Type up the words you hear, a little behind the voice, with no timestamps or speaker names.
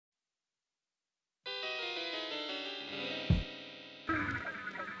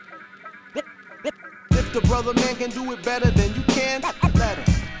If the brother man can do it better than you can, let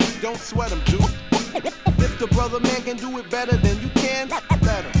him. Don't sweat him, dude. If the brother man can do it better than you can,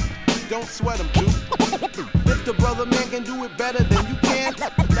 let him. Don't sweat him, dude. If the brother man can do it better than you can,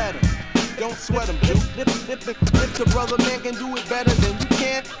 let him. Don't sweat him, dude. If the brother man can do it better than you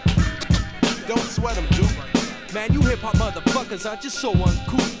can, don't sweat him, dude. Man, you hip-hop motherfuckers are just so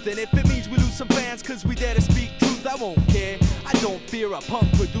uncouth. And if it means we lose some fans cause we dare to speak truth, I won't care. I don't fear a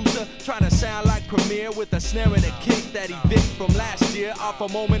punk producer trying to sound like Premier with a snare and a kick that he bit from last year off a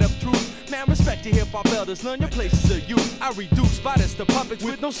moment of truth. Man, respect your hip-hop elders, learn your places of youth. I reduce spotters to puppets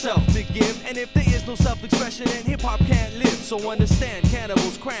with no self to give. And if there is no self-expression, then hip-hop can't live. So understand,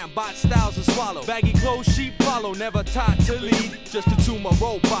 cannibals cram, bot styles to swallow. Baggy clothes, sheep follow, never taught to lead. Just a tomb of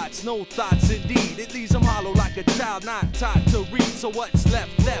robots, no thoughts indeed. It leaves them hollow like a child not taught to read. So what's left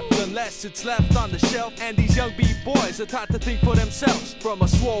unless it's left on the shelf? And these young B-boys are taught to think for themselves. From a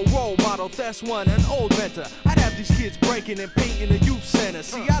swole role model, that's one, an old mentor. I'd have these kids breaking and painting a youth center.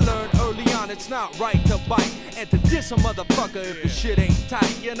 See, I learned early on it's not right to bite and to diss a motherfucker if the shit ain't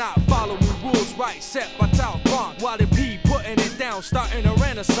tight. You're not following rules right set by South Bronx. While the P putting it down, starting a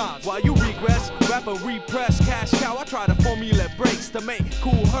renaissance. While you regress, rapper repress, cash cow. I try to formulate breaks to make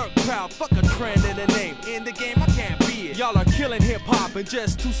cool hurt proud. Fuck a trend in the name. In the game I can't be it. Y'all are killing hip hop and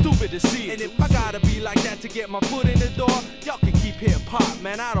just too stupid to see it. And if I gotta be like that to get my foot in the door, y'all can keep hip hop,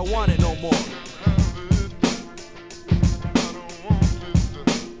 man. I don't want it no more.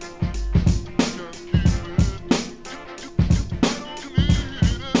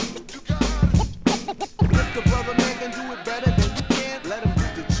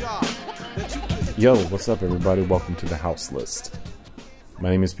 Yo, what's up everybody? Welcome to the House List. My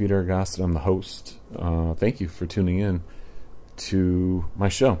name is Peter Agostin. I'm the host. Thank you for tuning in to my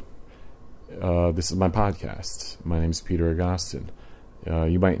show. This is my podcast. My name is Peter Agostin.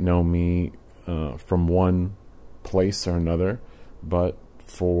 You might know me from one place or another, but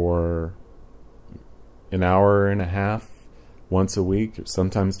for an hour and a half, once a week,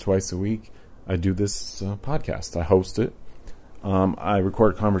 sometimes twice a week, I do this podcast. I host it. I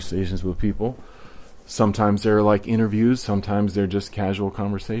record conversations with people. Sometimes they're like interviews, sometimes they're just casual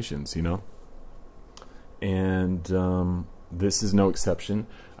conversations, you know. And this is no exception.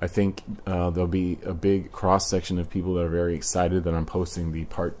 I think there'll be a big cross-section of people that are very excited that I'm posting the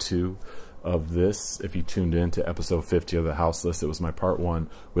part 2 of this. If you tuned in to episode 50 of the House List, it was my part 1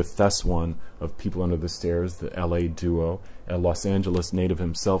 with Thess One of People Under the Stairs, the LA duo. A Los Angeles native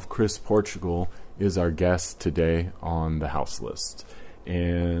himself, Chris Portugal, is our guest today on the House List.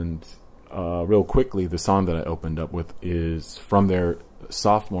 And real quickly, the song that I opened up with is from their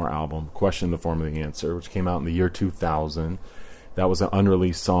sophomore album, Question in the Form of the Answer, which came out in the year 2000. That was an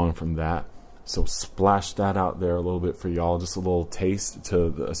unreleased song from that. So splash that out there a little bit for y'all, just a little taste,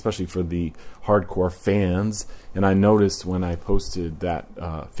 especially for the hardcore fans. And I noticed when I posted that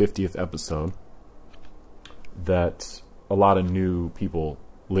 50th episode that a lot of new people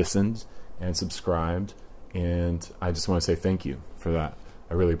listened and subscribed, and I just want to say thank you for that.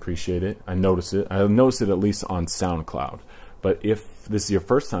 I really appreciate it. I noticed it. I noticed it at least on SoundCloud. But if this is your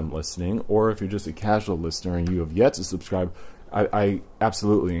first time listening, or if you're just a casual listener and you have yet to subscribe, I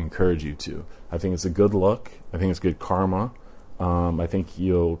absolutely encourage you to. I think it's a good look. I think it's good karma. I think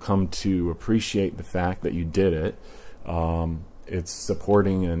you'll come to appreciate the fact that you did it. It's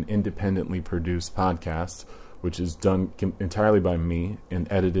supporting an independently produced podcast, which is done entirely by me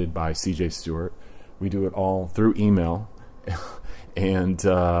and edited by CJ Stewart. We do it all through email, and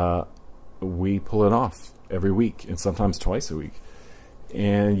we pull it off every week, and sometimes twice a week.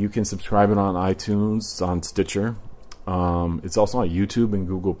 And you can subscribe it on iTunes, on Stitcher. It's also on YouTube and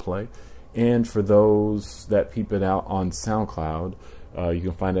Google Play. And for those that peep it out on SoundCloud, you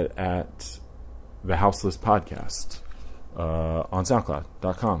can find it at the House List Podcast on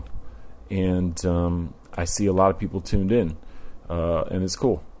SoundCloud.com. And I see a lot of people tuned in, and it's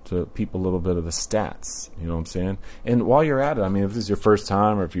cool to peep a little bit of the stats, you know what I'm saying? And while you're at it, I mean, if this is your first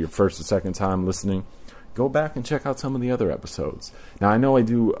time or if you're your first or second time listening, go back and check out some of the other episodes. Now, I know I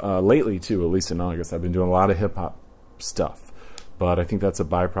do lately, too, at least in August, I've been doing a lot of hip-hop stuff, but I think that's a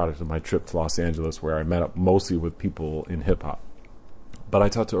byproduct of my trip to Los Angeles, where I met up mostly with people in hip-hop. But I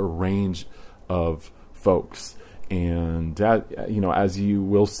talked to a range of folks, and that, you know, as you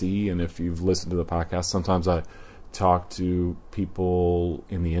will see, and if you've listened to the podcast, sometimes I talk to people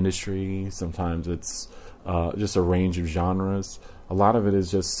in the industry. Sometimes it's just a range of genres. A lot of it is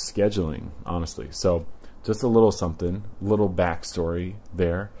just scheduling, honestly. So just a little something, little backstory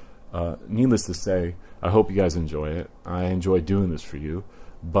there. Needless to say, I hope you guys enjoy it. I enjoy doing this for you.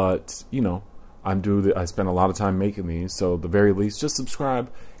 But, you know, I spent a lot of time making these, so at the very least, just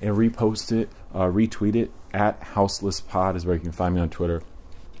subscribe and repost it, retweet it. At HouselessPod is where you can find me on Twitter.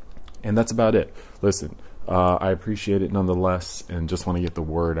 And that's about it. Listen, I appreciate it nonetheless, and just want to get the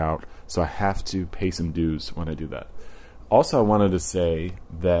word out, so I have to pay some dues when I do that. Also, I wanted to say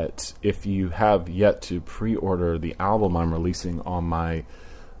that if you have yet to pre-order the album I'm releasing on my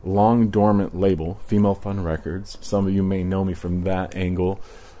long dormant label, Female Fun Records, some of you may know me from that angle.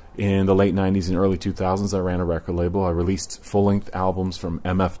 In the late 90s and early 2000s, I ran a record label. I released full-length albums from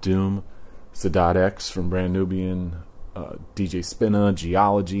MF Doom, Sadat X from Brand Nubian, DJ Spinna,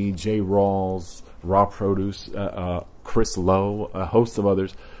 Geology, J. Rawls, Raw Produce, Chris Lowe, a host of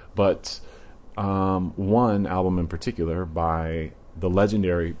others. But one album in particular by the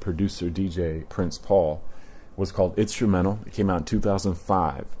legendary producer DJ Prince Paul was called Instrumental. It came out in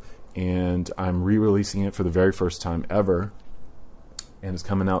 2005, and I'm re-releasing it for the very first time ever, and it's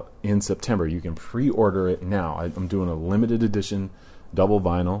coming out in September. You can pre-order it now. I'm doing a limited edition double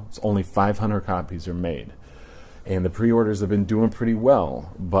vinyl. It's only 500 copies are made, and the pre-orders have been doing pretty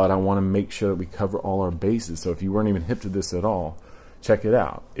well, but I want to make sure that we cover all our bases. So if you weren't even hip to this at all, check it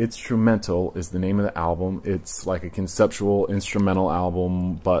out. Instrumental is the name of the album. It's like a conceptual instrumental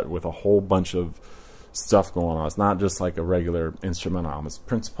album, but with a whole bunch of stuff going on. It's not just like a regular instrumental album. It's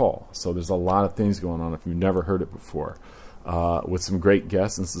Prince Paul, so there's a lot of things going on if you've never heard it before, with some great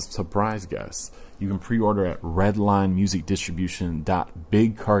guests and some surprise guests. You can pre-order at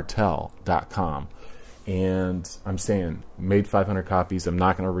redlinemusicdistribution.bigcartel.com. And I'm saying, made 500 copies. I'm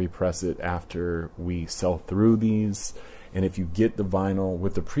not going to repress it after we sell through these. And if you get the vinyl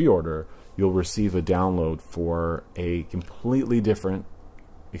with the pre-order, you'll receive a download for a completely different,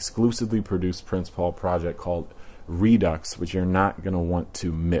 exclusively produced Prince Paul project called Redux, which you're not going to want to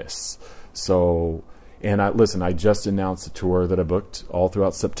miss. So, and listen, I just announced a tour that I booked all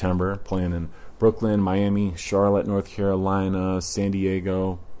throughout September, playing in Brooklyn, Miami, Charlotte, North Carolina, San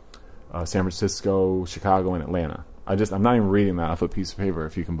Diego, San Francisco, Chicago, and Atlanta. I'm not even reading that off a piece of paper,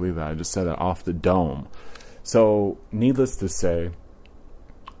 if you can believe that. I just said that off the dome. So, needless to say,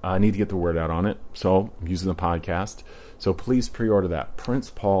 I need to get the word out on it. So, I'm using the podcast. So, please pre-order that.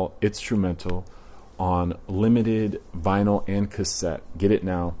 Prince Paul Instrumental on limited vinyl and cassette. Get it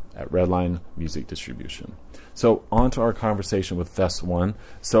now at Redline Music Distribution. So, on to our conversation with Fest 1.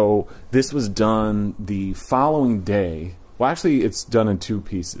 So, this was done the following day. Well, actually, it's done in two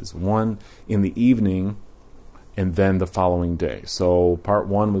pieces. One in the evening, and then the following day. So, part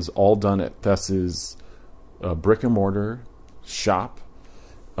one was all done at Fest's brick and mortar shop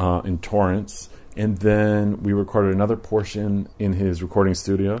in Torrance, and then we recorded another portion in his recording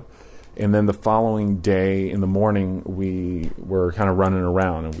studio, and then the following day in the morning we were kind of running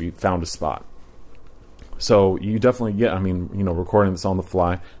around and we found a spot. So you definitely get, recording this on the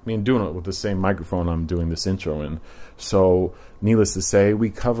fly, doing it with the same microphone I'm doing this intro in. So needless to say, we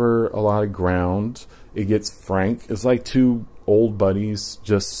cover a lot of ground. It gets frank. It's like two old buddies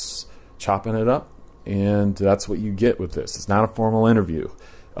just chopping it up. And that's what you get with this. It's not a formal interview.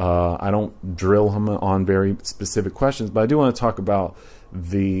 I don't drill him on very specific questions, but I do want to talk about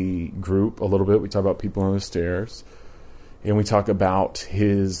the group a little bit. We talk about People on the Stairs, and we talk about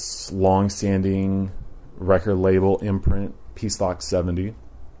his long-standing record label imprint, Piecelock 70,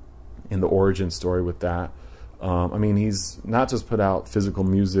 and the origin story with that. He's not just put out physical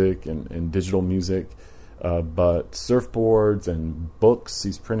music and digital music, but surfboards and books.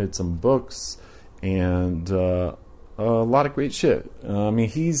 He's printed some books and a lot of great shit. I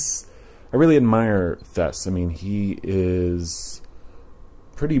really admire Thess. He is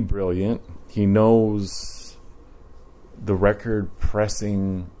pretty brilliant. He knows the record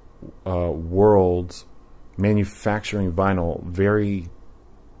pressing world, manufacturing vinyl very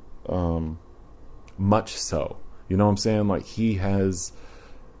much so. You know what I'm saying? Like, he has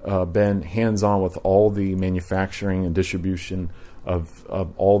been hands-on with all the manufacturing and distribution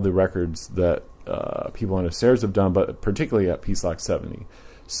of all the records that People on the Stairs have done, but particularly at Piecelock 70.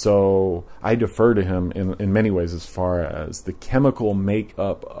 So I defer to him in many ways as far as the chemical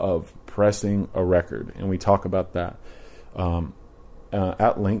makeup of pressing a record, and we talk about that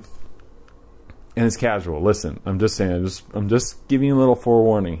at length. And it's casual. Listen, I'm just saying, I'm just giving you a little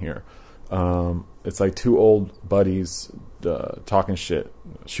forewarning here. It's like two old buddies talking shit,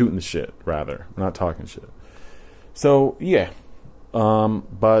 shooting the shit, rather, not talking shit. So yeah,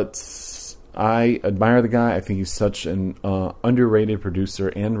 but I admire the guy. I think he's such an underrated producer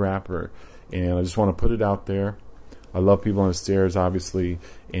and rapper, and I just want to put it out there. I love People on the Stairs, obviously,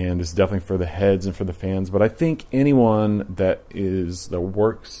 and it's definitely for the heads and for the fans. But I think anyone that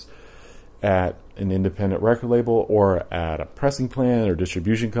works at an independent record label or at a pressing plant or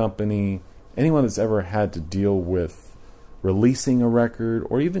distribution company anyone that's ever had to deal with releasing a record,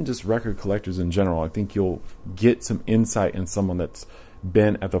 or even just record collectors in general, I think you'll get some insight in someone that's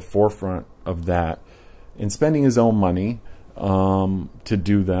been at the forefront of that and spending his own money to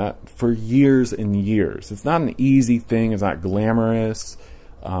do that for years and years. It's not an easy thing. It's not glamorous.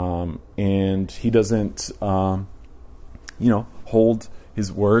 And he doesn't, hold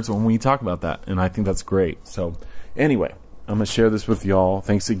his words when we talk about that. And I think that's great. So anyway, I'm going to share this with y'all.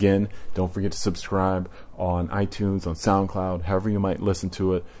 Thanks again. Don't forget to subscribe on iTunes, on SoundCloud, however you might listen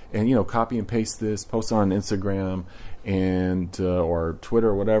to it. And, copy and paste this, post it on Instagram and or Twitter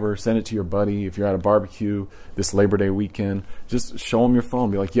or whatever. Send it to your buddy. If you're at a barbecue this Labor Day weekend, just show them your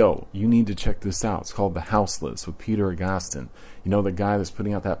phone. Be like, yo, you need to check this out. It's called The Houseless with Peter Agostin. The guy that's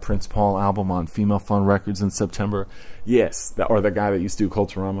putting out that Prince Paul album on Female Fun Records in September? Yes. Or the guy that used to do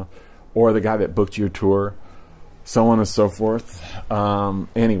Culturama. Or the guy that booked your tour. So on and so forth.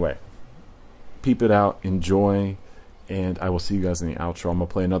 Anyway, peep it out. Enjoy. And I will see you guys in the outro. I'm going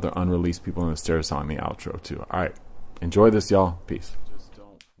to play another unreleased People in the Stairs song in the outro too. All right. Enjoy this, y'all. Peace. Just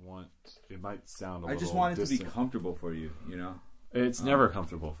don't want... It might sound a little I just want it distant. to be comfortable for you, It's never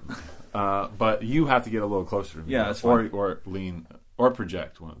comfortable for me. But you have to get a little closer to me. Yeah, that's fine. Or lean, or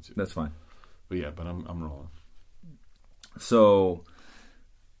project one of the two. That's fine. But yeah, I'm rolling. So,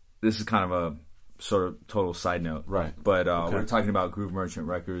 this is kind of a sort of total side note. Right. But Okay. we're talking about Groove Merchant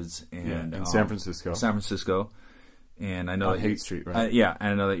Records and in San Francisco. San Francisco. And I know On that Haight Street, right? yeah, and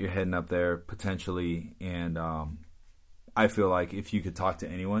I know that you're heading up there potentially. And I feel like if you could talk to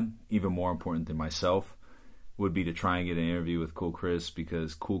anyone, even more important than myself, would be to try and get an interview with Cool Chris,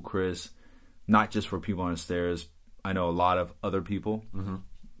 because Cool Chris, not just for People on the Stairs, I know a lot of other people,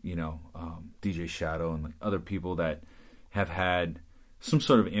 DJ Shadow and like other people that have had some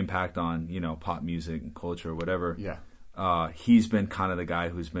sort of impact on, pop music and culture or whatever. Yeah. He's been kind of the guy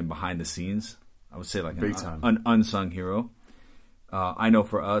who's been behind the scenes. I would say like Big time. An unsung hero. I know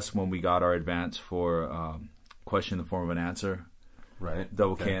for us, when we got our advance for Question in the Form of an Answer, Right.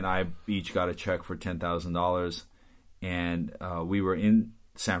 Double K and I each got a check for $10,000, and we were in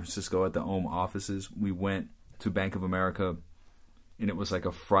San Francisco at the OHM offices. We went to Bank of America, and it was like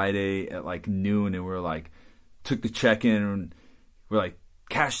a Friday at like noon, and we were like, took the check in, and we're like,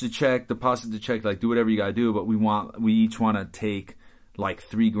 cash the check, deposit the check, like do whatever you gotta do, but we each want to take like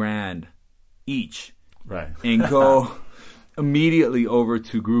 $3,000 each, Right. and go immediately over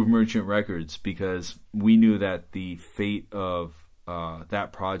to Groove Merchant Records, because we knew that the fate of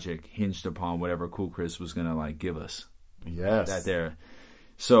that project hinged upon whatever Cool Chris was gonna like give us. Yes. That there.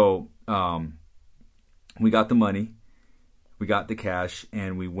 So we got the money, we got the cash,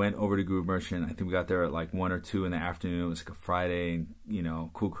 and we went over to Groove Merchant. I think we got there at like 1 or 2 in the afternoon. It was like a Friday,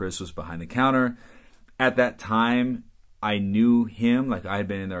 and Cool Chris was behind the counter. At that time, I knew him. Like, I had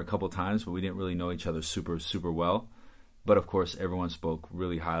been in there a couple times, but we didn't really know each other super, super well. But of course, everyone spoke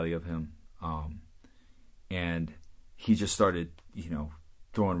really highly of him. And he just started,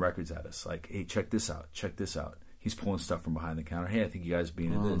 throwing records at us. Like, hey, check this out. Check this out. He's pulling stuff from behind the counter. Hey, I think you guys be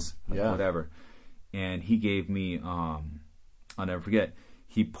into this. Like, yeah. Whatever. And he gave me, I'll never forget,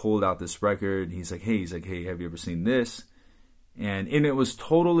 he pulled out this record. He's like, hey, have you ever seen this? And it was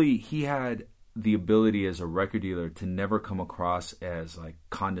totally, he had the ability as a record dealer to never come across as like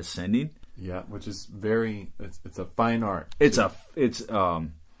condescending. Yeah, which is it's a fine art. It's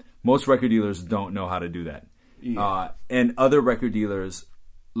most record dealers don't know how to do that. Yeah. And other record dealers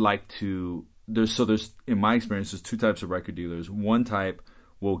like to, there's in my experience, there's two types of record dealers. One type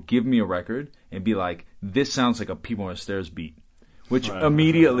will give me a record and be like, this sounds like a People on the Stairs beat. Which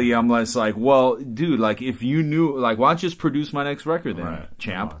immediately I'm like, well, dude, like if you knew, like, why don't you just produce my next record then,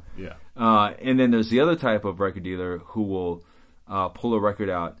 champ? Yeah. And then there's the other type of record dealer who will pull a record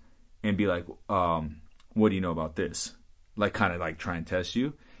out and be like, what do you know about this? Like, kind of like try and test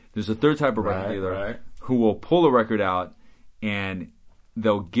you. There's a third type of record dealer who will pull a record out and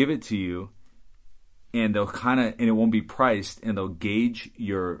they'll give it to you, and they'll and it won't be priced, and they'll gauge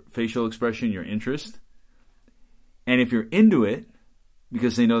your facial expression, your interest. And if you're into it,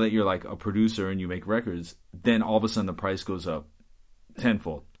 because they know that you're like a producer and you make records, then all of a sudden the price goes up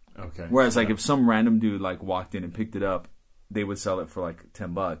tenfold. Okay. Whereas like if some random dude like walked in and picked it up, they would sell it for like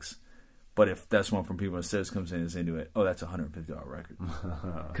 $10. But if that's one from People on the Stairs comes in and is into it, oh, that's a $150 record.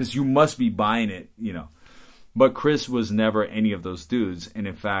 Because you must be buying it, But Chris was never any of those dudes. And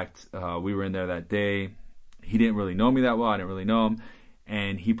in fact, we were in there that day. He didn't really know me that well. I didn't really know him.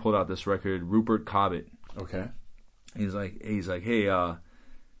 And he pulled out this record, Rupert Cobbett. Okay. He's like, hey, have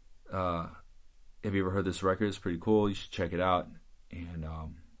you ever heard this record? It's pretty cool. You should check it out. And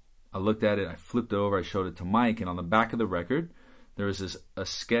I looked at it. I flipped it over. I showed it to Mike. And on the back of the record, there was a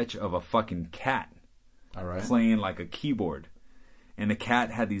sketch of a fucking cat All right. playing like a keyboard, and the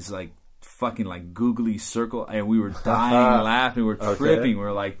cat had these like fucking like googly circle, and we were dying laughing. We're tripping.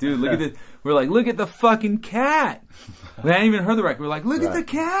 We're like, dude, look at this. We're like, look at the fucking cat. We hadn't even heard the record. We're like, look at the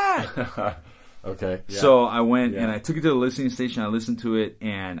cat. Okay. Yeah. So I went and I took it to the listening station. I listened to it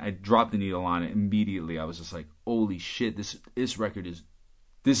and I dropped the needle on it immediately. I was just like, holy shit, this record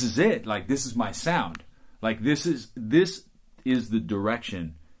this is it. Like, this is my sound. Like, this is the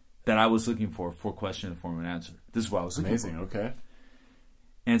direction that I was looking for question, informant, answer. This is what I was looking for. Amazing. Okay.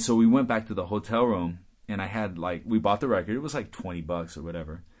 And so we went back to the hotel room, and I had like, we bought the record. It was like $20 or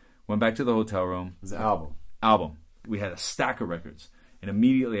whatever. Went back to the hotel room. It was an album. Album. We had a stack of records. And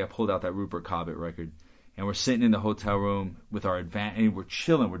immediately I pulled out that Rupert Cobbett record. And we're sitting in the hotel room with our and we're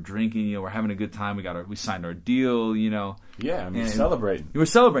chilling, we're drinking, you know, we're having a good time. We signed our deal, you know. Yeah, I mean, celebrating. We were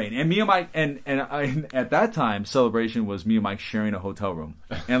celebrating. And me and Mike, and I, at that time, celebration was me and Mike sharing a hotel room.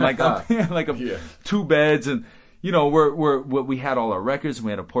 And like, two beds, and, you know, we had all our records, and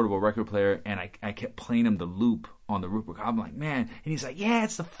we had a portable record player, and I kept playing him the loop on the Rupert Cobbett. I'm like, man. And he's like, yeah,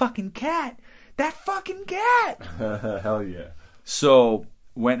 it's the fucking cat. That fucking cat. Hell yeah. So,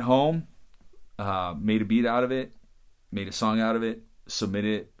 went home, made a beat out of it, made a song out of it,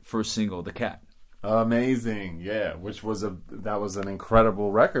 submitted it, first single, The Cat. Amazing, yeah. That was an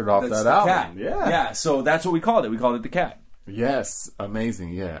incredible record off that album. Cat. Yeah, yeah. So that's what we called it. We called it The Cat. Yes,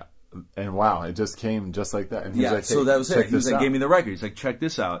 amazing, yeah. And wow, it just came just like that. And he was like, hey, so that was it. He was like, out. gave me the record. He's like, check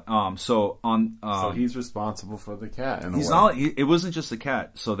this out. So he's responsible for The Cat. It wasn't just The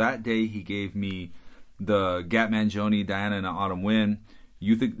Cat. So that day he gave me the Gat Mangione, Diana and the Autumn Wind,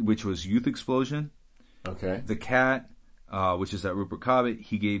 which was Youth Explosion. Okay. The Cat, which is that Rupert Cobbett.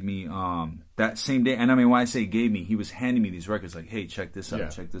 He gave me that same day. And I mean, when I say gave me, he was handing me these records like, hey, check this out,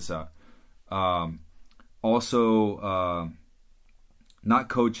 check this out. Also, not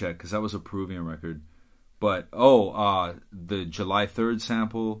Code Check, because that was a Peruvian record. But, the July 3rd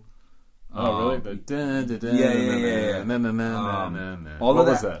sample. Oh, really? Yeah. All of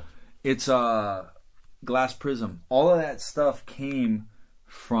that. It's Glass Prism. All of that stuff came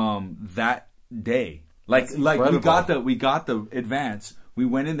from that day. Like we got the advance. We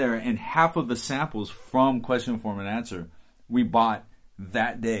went in there, and half of the samples from Question, Informant, Answer we bought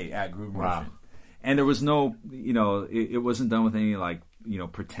that day at Groove Merchant. Wow. And there was no, you know, it wasn't done with any like, you know,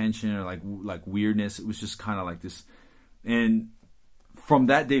 pretension or like weirdness. It was just kind of like this. And from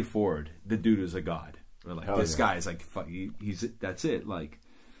that day forward, the dude is a god. We're like, this guy is like, fuck, he's that's it. Like,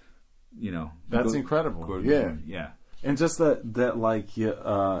 you know, that's incredible. Yeah. And just that like,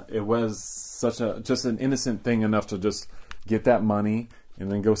 it was such just an innocent thing enough to just get that money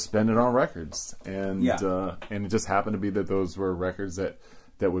and then go spend it on records. And and it just happened to be that those were records that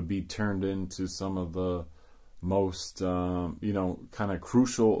would be turned into some of the most, you know, kind of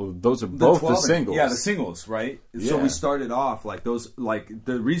crucial. Those are both the singles. Yeah, the singles, right? Yeah. So we started off like those. Like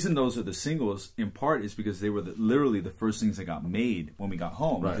the reason those are the singles in part is because they were literally the first things that got made when we got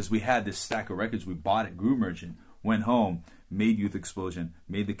home. Right. Because we had this stack of records we bought at Groove Merchant, went home, made Youth Explosion,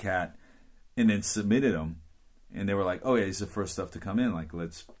 made The Cat, and then submitted them. And they were like, "Oh yeah, this is the first stuff to come in. Like,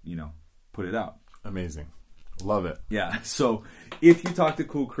 let's, you know, put it out." Amazing, love it. Yeah. So if you talk to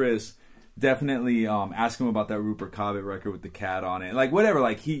Cool Chris, definitely ask him about that Rupert Cobbett record with The Cat on it. Like, whatever,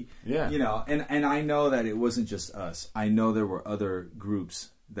 like you know, and I know that it wasn't just us. I know there were other groups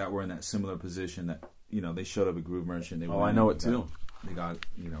that were in that similar position that, you know, they showed up at Groove Merchant. I know it too. They got,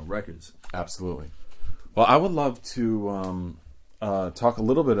 you know, records. Absolutely. Well, I would love to talk a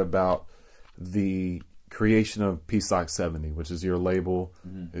little bit about the creation of Piecelock 70, which is your label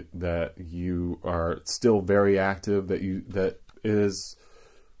that you are still very active, that is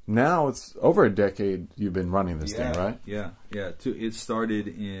now it's over a decade you've been running this thing, right? Yeah. It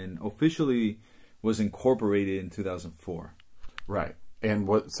started officially was incorporated in 2004. Right. And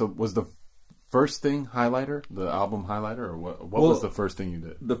was the first thing Highlighter, the album Highlighter, or what was the first thing you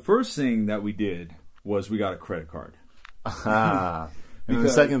did? The first thing that we did was we got a credit card. And the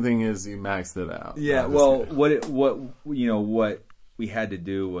second thing is you maxed it out. Yeah, well, what we had to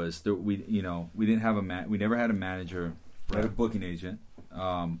do was we didn't have we never had a manager, we had a booking agent,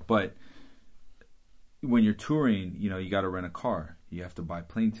 but when you're touring, you know, you got to rent a car, you have to buy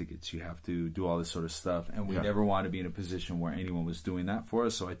plane tickets, you have to do all this sort of stuff, and we never wanted to be in a position where anyone was doing that for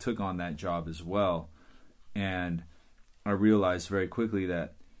us. So I took on that job as well, and I realized very quickly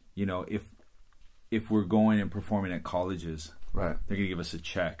that, you know, if we're going and performing at colleges, right, they're gonna give us a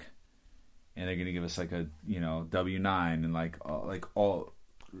check, and they're gonna give us like a, you know, W-9 and like all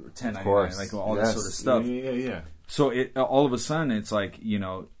 1099, like all this sort of stuff. Yeah. So all of a sudden it's like, you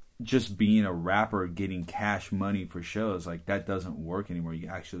know, just being a rapper, getting cash money for shows, like that doesn't work anymore. You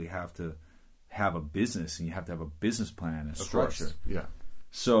actually have to have a business, and you have to have a business plan, a structure. Yeah.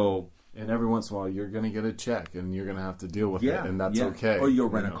 So, and every once in a while, you're going to get a check, and you're going to have to deal with it, and that's okay. Or you'll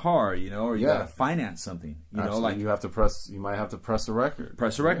rent a car, or you got to finance something. Like you might have to press a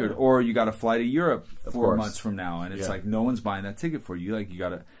record. Or you got to fly to Europe 4 months from now, and it's like no one's buying that ticket for you. Like you got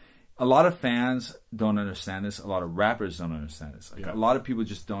to. A lot of fans don't understand this. A lot of rappers don't understand this. Like a lot of people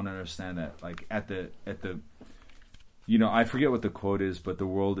just don't understand that. Like at the, I forget what the quote is, but the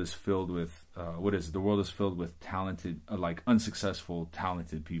world is filled with what is it? The world is filled with talented, like unsuccessful,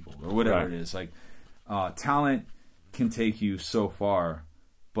 talented people, or whatever it is. Like talent can take you so far,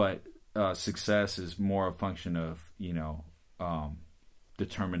 but success is more a function of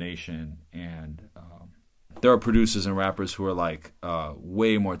determination and. There are producers and rappers who are like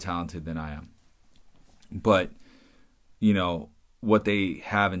way more talented than I am, but what they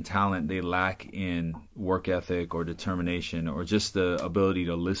have in talent, they lack in work ethic or determination or just the ability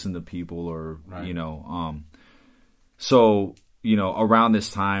to listen to people or So around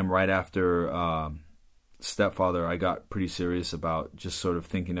this time, right after Stepfather, I got pretty serious about just sort of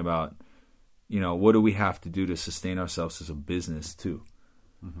thinking about what do we have to do to sustain ourselves as a business too.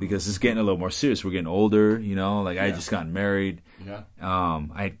 Because it's getting a little more serious. We're getting older, like I had just gotten married. Yeah.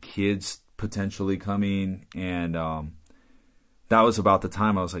 I had kids potentially coming, and that was about the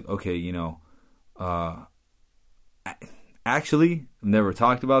time I was like, okay, actually, I've never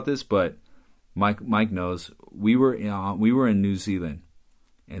talked about this, but Mike knows. We were in New Zealand,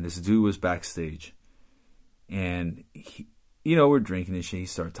 and this dude was backstage, and he, we're drinking and shit. He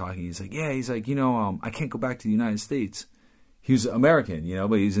started talking. He's like, I can't go back to the United States. He was American,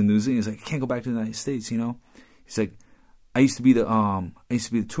 but he's in New Zealand. He's like, I can't go back to the United States, He's like, I used to be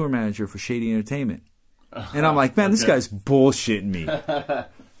the tour manager for Shady Entertainment. And I'm like, man, this guy's bullshitting me.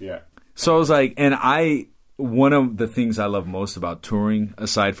 Yeah. So I was like, one of the things I love most about touring,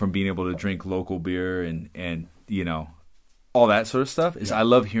 aside from being able to drink local beer and all that sort of stuff, is I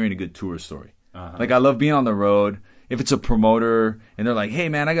love hearing a good tour story. Like I love being on the road. If it's a promoter and they're like, hey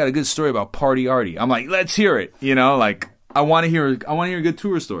man, I got a good story about Party Artie. I'm like, let's hear it. Like I want to hear a good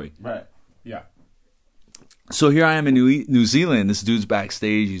tour story. Right. Yeah. So here I am in New Zealand. This dude's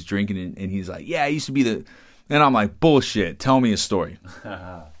backstage. He's drinking and he's like, yeah, I used to be the... And I'm like, bullshit. Tell me a story.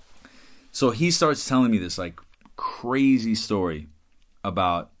 So he starts telling me this like crazy story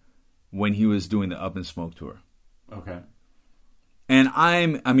about when he was doing the Up in Smoke tour. Okay. And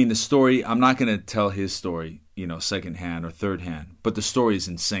the story, I'm not going to tell his story, secondhand or third hand, but the story is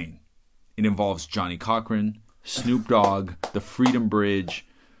insane. It involves Johnny Cochran, Snoop Dogg, the Freedom Bridge.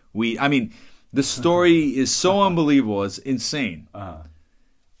 The story is so unbelievable. It's insane.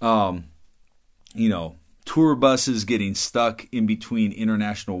 Tour buses getting stuck in between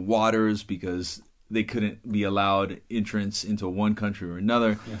international waters because they couldn't be allowed entrance into one country or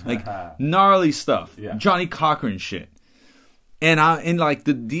another. Like gnarly stuff. Yeah. Johnny Cochran shit. And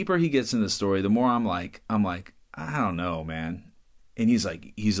the deeper he gets in the story, the more I'm like, I don't know, man. And he's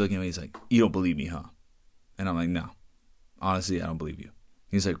looking at me, he's like, you don't believe me, huh? And I'm like, no. Honestly, I don't believe you.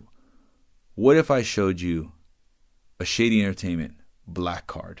 He's like, what if I showed you a Shady Entertainment black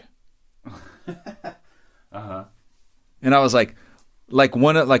card? And I was like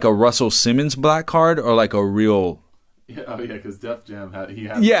a Russell Simmons black card or like a real... Yeah, because Def Jam had he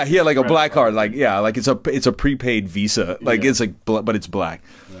had like a black card, like it's a prepaid Visa, it's like but it's black.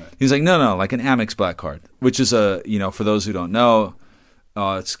 Right. He's like, no, like an Amex black card, which is for those who don't know,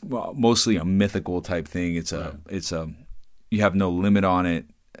 it's mostly a mythical type thing. It's you have no limit on it.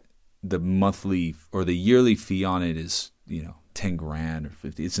 The monthly or the yearly fee on it is $10,000 or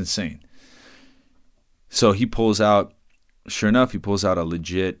 $50,000. It's insane. So he pulls out, sure enough, a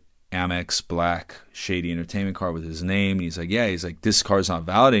legit Amex black Shady Entertainment card with his name. And he's like, this card's not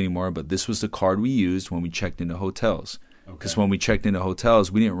valid anymore, but this was the card we used when we checked into hotels. Because when we checked into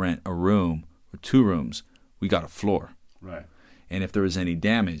hotels, we didn't rent a room or 2 rooms. We got a floor. Right. And if there was any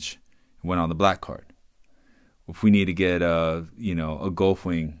damage, it went on the black card. If we need to get a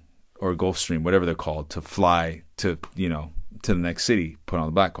Gulfwing or a Gulfstream, whatever they're called, to fly to the next city, put on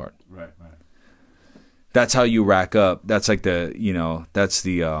the black card. Right. That's how you rack up. That's like that's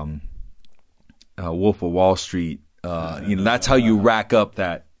the Wolf of Wall Street. That's how you rack up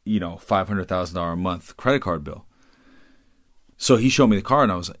that $500,000 a month credit card bill. So he showed me the card,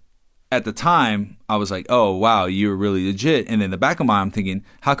 and I was like, at the time, I was like, oh wow, you're really legit. And in the back of my mind, I'm thinking,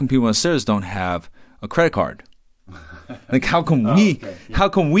 how come people upstairs don't have a credit card? Like how come how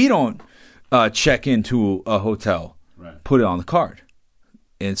come we don't check into a hotel, put it on the card?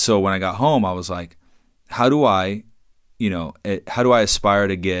 And so when I got home, I was like, how do I, how do I aspire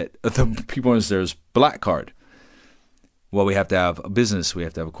to get the People on Stairs Black Card? Well, we have to have a business. We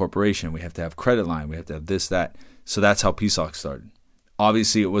have to have a corporation. We have to have credit line. We have to have this, that. So that's how Piecelock started.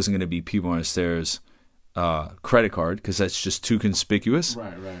 Obviously, it wasn't going to be People on the Stairs credit card because that's just too conspicuous.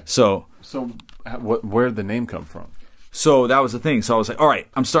 Right. So where did the name come from? So that was the thing. So I was like, all right,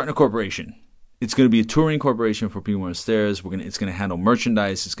 I'm starting a corporation. It's going to be a touring corporation for People on the Stairs. It's going to handle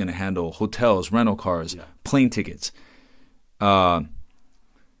merchandise. It's going to handle hotels, rental cars, plane tickets.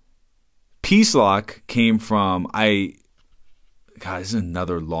 Piecelock came from God, this is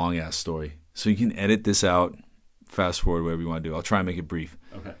another long ass story. So you can edit this out, fast forward, whatever you want to do. I'll try and make it brief.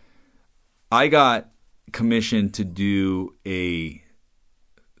 Okay. I got commissioned to do a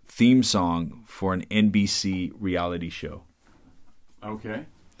theme song for an NBC reality show. Okay.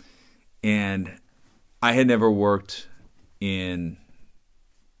 And I had never worked in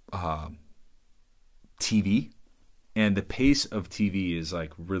TV. And the pace of TV is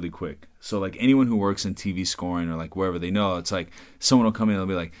like really quick. So like anyone who works in TV scoring or like wherever, they know it's like someone will come in and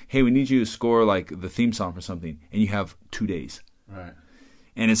they'll be like, hey, we need you to score like the theme song for something. And you have 2 days. Right.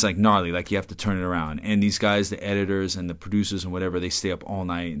 And it's like gnarly. Like you have to turn it around. And these guys, the editors and the producers and whatever, they stay up all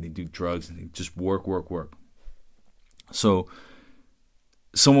night and they do drugs and they just work. So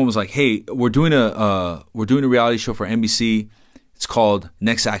someone was like, hey, we're doing a reality show for NBC. It's called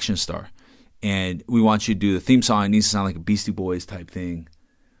Next Action Star. And we want you to do the theme song. It needs to sound like a Beastie Boys type thing.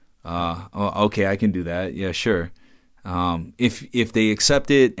 Okay, I can do that. Yeah, sure. If they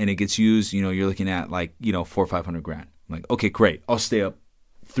accept it and it gets used, you're looking at like, $400,000 or $500,000. I'm like, okay, great. I'll stay up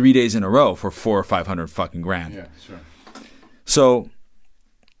 3 days in a row for $400,000 or $500,000 fucking grand. Yeah, sure. So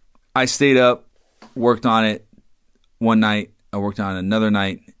I stayed up, worked on it one night. I worked on it another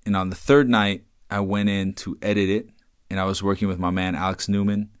night. And on the third night, I went in to edit it. And I was working with my man, Alex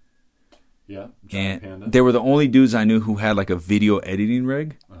Newman. Yeah, and Panda. They were the only dudes I knew who had like a video editing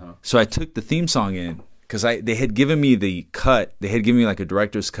rig. Uh-huh. So I took the theme song in because they had given me the cut. They had given me like a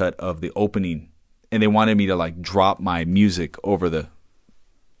director's cut of the opening, and they wanted me to like drop my music over the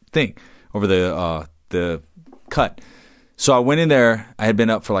thing, over the cut. So I went in there. I had been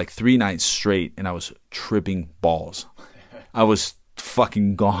up for like 3 nights straight, and I was tripping balls. I was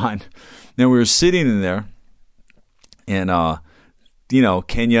fucking gone. Then we were sitting in there, and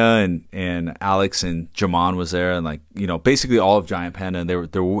Kenya and Alex and Jaman was there, and like, basically all of Giant Panda, and they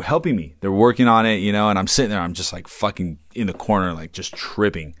were helping me. They're working on it, and I'm sitting there, I'm just like fucking in the corner, like just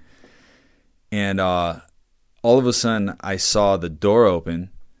tripping. And all of a sudden I saw the door open,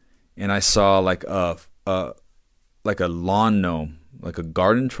 and I saw like a lawn gnome, like a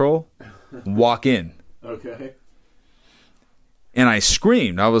garden troll, walk in. Okay. And I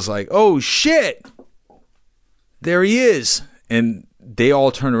screamed. I was like, oh shit, there he is. And they all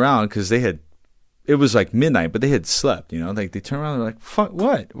turned around because it was like midnight, but they had slept, like they turned around, they're like, fuck,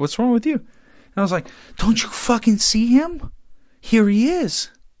 what? What's wrong with you? And I was like, don't you fucking see him? Here he is.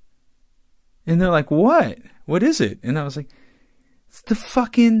 And they're like, what? What is it? And I was like, it's the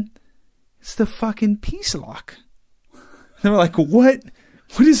fucking Piecelock. And they were like, what?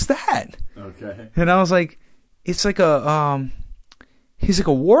 What is that? Okay. And I was like, it's like he's like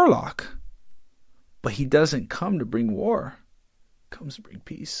a warlock, but he doesn't come to bring war. Comes to bring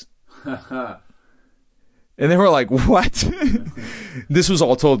peace. And they were like, what? This was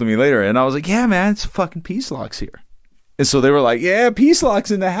all told to me later. And I was like, yeah, man, it's fucking Piecelock's here. And so they were like, yeah, Piecelock's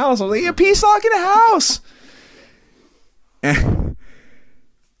in the house. I was like, yeah, Piecelock in the house.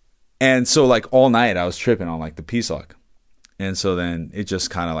 And so like all night I was tripping on like the Piecelock. And so then it just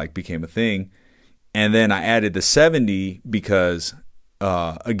kind of like became a thing. And then I added the 70 because,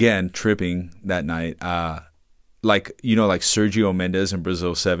 again, tripping that night, like Sergio Mendes and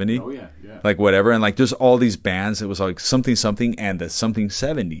Brazil 70. Oh yeah. Like whatever. And like there's all these bands. It was like something and the something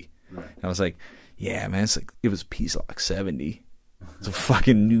 70. Right. And I was like, yeah, man, it was Piecelock 70. It's a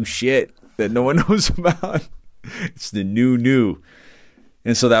fucking new shit that no one knows about. It's the new.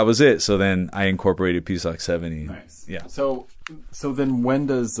 And so that was it. So then I incorporated Piecelock 70. Nice. Yeah. So then when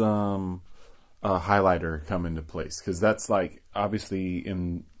does a highlighter come into place? Because that's like obviously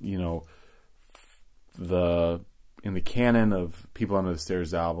in the canon of People Under the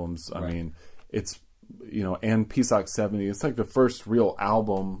Stairs albums. I mean, it's and Piecelock 70. It's like the first real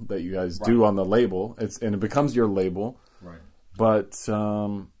album that you guys do on the label. And it becomes your label. Right. But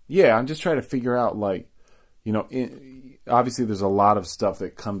yeah, I'm just trying to figure out like obviously there's a lot of stuff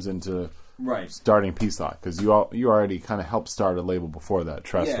that comes into starting Piecelock because you already kind of helped start a label before that,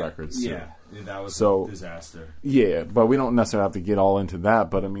 Trust Records. Yeah, that was a disaster. Yeah, but we don't necessarily have to get all into that.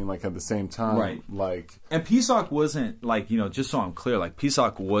 But I mean, like at the same time, like, and Piecelock wasn't like just so I'm clear, like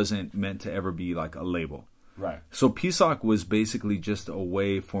Piecelock wasn't meant to ever be like a label. Right. So Piecelock was basically just a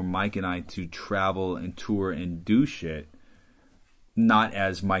way for Mike and I to travel and tour and do shit, not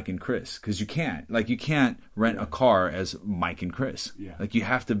as Mike and Chris, because you can't rent a car as Mike and Chris. Yeah. Like, you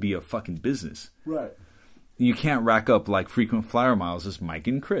have to be a fucking business. Right. You can't rack up like frequent flyer miles as Mike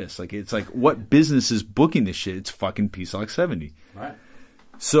and Chris. Like, it's like, what business is booking this shit? It's fucking Piecelock 70. Right.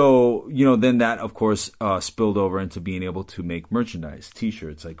 So, then that, of course, spilled over into being able to make merchandise,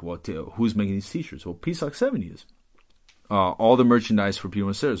 T-shirts. Like, who's making these T-shirts? Well, Piecelock 70 is. All the merchandise for People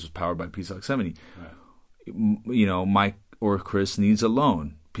and Stairs was powered by Piecelock 70. Right. Mike or Chris needs a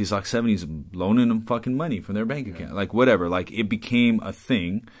loan. Piecelock 70 is loaning them fucking money from their bank account. Like, whatever. Like, it became a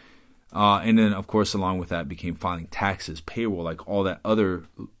thing. And then, of course, along with that became filing taxes, payroll, like all that other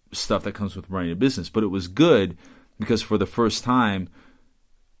stuff that comes with running a business. But it was good because for the first time,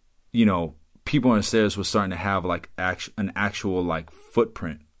 People on the Stairs was starting to have like an actual like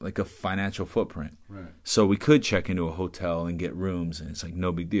footprint, like a financial footprint. Right. So we could check into a hotel and get rooms, and it's like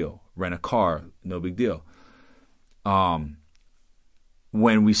no big deal. Rent a car, no big deal. When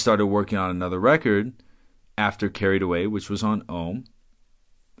we started working on another record after Carried Away, which was on Ohm,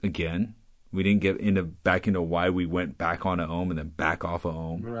 again, we didn't get back into why we went back onto Ohm and then back off of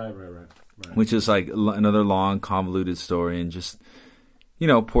Ohm. Right. Which is like another long, convoluted story and just,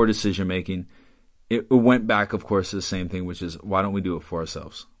 poor decision making. It went back, of course, to the same thing, which is why don't we do it for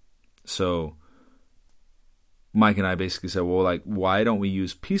ourselves? So Mike and I basically said, well, like, why don't we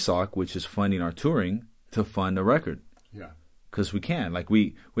use Piecelock, which is funding our touring, to fund a record? Yeah. Because we can. Like,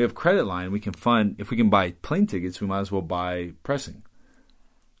 we have credit line. We can fund. If we can buy plane tickets, we might as well buy pressing.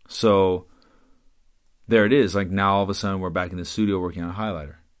 So there it is. Like, now all of a sudden we're back in the studio working on a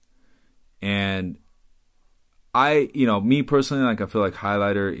highlighter. And me personally, like, I feel like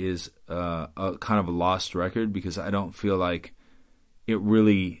Highlighter is a kind of a lost record because I don't feel like it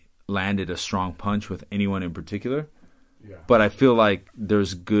really landed a strong punch with anyone in particular. Yeah. But I feel like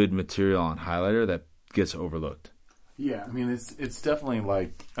there's good material on Highlighter that gets overlooked. Yeah, I mean, it's definitely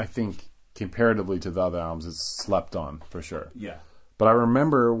like, I think comparatively to the other albums, it's slept on for sure. Yeah. But I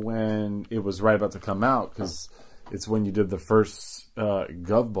remember when it was right about to come out because it's when you did the first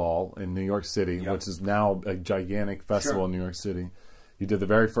Gov Ball in New York City, which is now a gigantic festival in New York City. You did the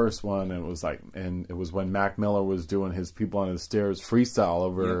very first one, and it was when Mac Miller was doing his People on the Stairs freestyle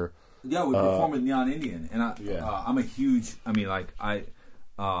over. Yeah, we performed with Neon Indian, and I'm a huge. I mean, like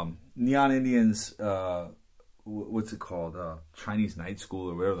Neon Indians. What's it called? Chinese Night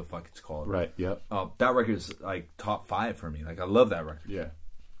School or whatever the fuck it's called. Right. Yep. That record is like top 5 for me. Like, I love that record. Yeah.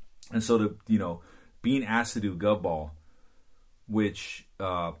 And so being asked to do Gov Ball, which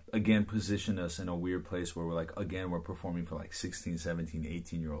again positioned us in a weird place where we're performing for like 16, 17,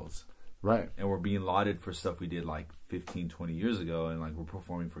 18-year-olds. Right. And we're being lauded for stuff we did like 15, 20 years ago, and like we're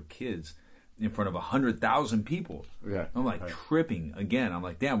performing for kids in front of 100,000 people. Yeah. I'm like tripping again. I'm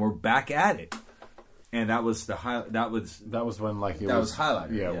like, damn, we're back at it. And that was the that was when like that was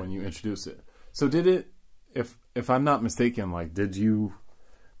Highlighter. Yeah, when you introduced it. So did it? If I'm not mistaken, like, did you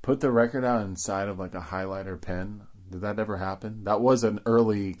put the record out inside of like a highlighter pen? Did that ever happen? That was an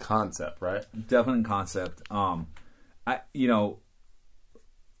early concept, right? Definite concept. When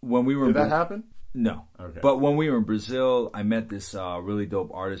we were did that happen? No. Okay. But when we were in Brazil, I met this really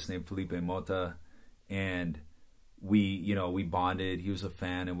dope artist named Felipe Mota, and we bonded. He was a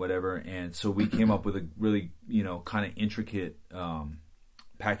fan and whatever, and so we came up with a really kind of intricate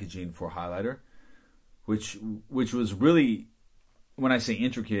packaging for Highlighter, which was really, when I say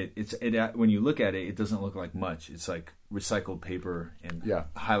intricate, when you look at it, it doesn't look like much. It's like recycled paper and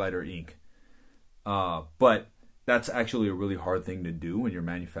highlighter ink, but that's actually a really hard thing to do when you're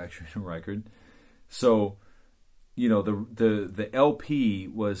manufacturing a record. So, the LP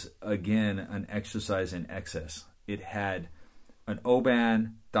was again an exercise in excess. It had an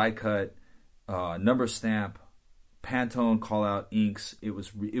O-band, die cut, number stamp, Pantone call out inks. It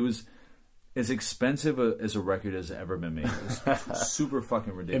was as expensive as a record has ever been made. It was super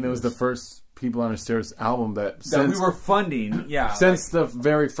fucking ridiculous. And it was the first People on the Stairs album that we were funding. Yeah, since the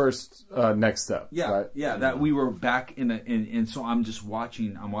very first Next Step. Yeah, right? Yeah. That we were back and so I'm just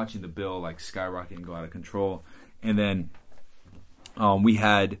watching. I'm watching the bill like skyrocket and go out of control, and then we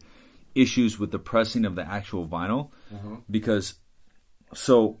had issues with the pressing of the actual vinyl because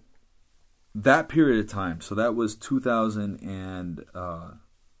so that period of time. So that was 2000 and.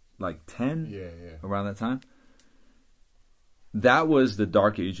 Like 10, around that time. That was the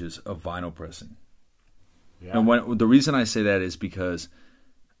dark ages of vinyl pressing. Yeah. And the reason I say that is because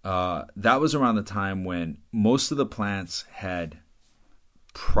that was around the time when most of the plants had,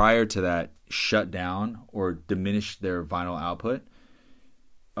 prior to that, shut down or diminished their vinyl output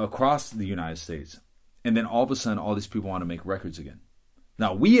across the United States. And then all of a sudden, all these people want to make records again.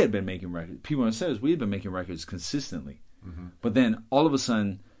 Now, we had been making records. People in sales, we had been making records consistently. But then all of a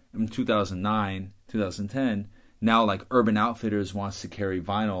sudden, in 2009, 2010, now like Urban Outfitters wants to carry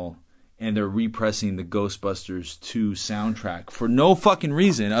vinyl, and they're repressing the Ghostbusters 2 soundtrack for no fucking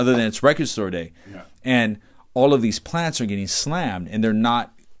reason other than it's record store day. Yeah. And all of these plants are getting slammed, and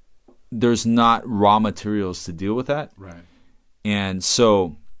there's not raw materials to deal with that. Right. And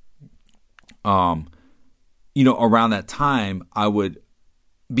so, around that time, I would,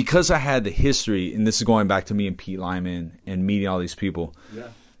 because I had the history, and this is going back to me and Pete Lyman and meeting all these people. Yeah.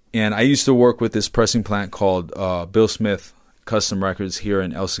 And I used to work with this pressing plant called Bill Smith Custom Records here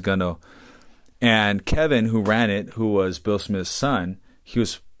in El Segundo. And Kevin, who ran it, who was Bill Smith's son, he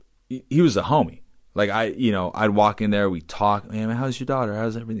was a homie. Like I'd walk in there, we talk, man, how's your daughter?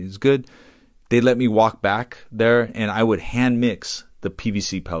 How's everything? It's good. They'd let me walk back there, and I would hand mix the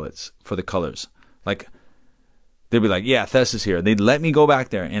PVC pellets for the colors. Like, they'd be like, yeah, Thess is here. They'd let me go back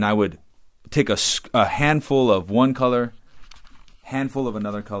there, and I would take a handful of one color, handful of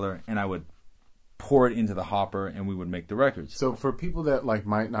another color, and I would pour it into the hopper, and we would make the records. So for people that like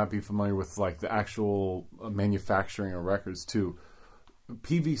might not be familiar with like the actual manufacturing of records too,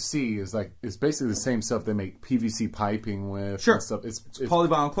 PVC is basically the same stuff they make PVC piping with. Sure. And stuff. It's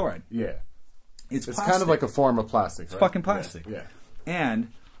polyvinyl chloride. Yeah. It's kind of like a form of plastic. It's right? fucking plastic. Yeah. And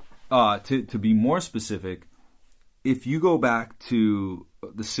to be more specific, if you go back to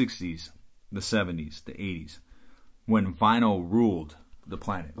the 60s, the 70s, the 80s, when vinyl ruled the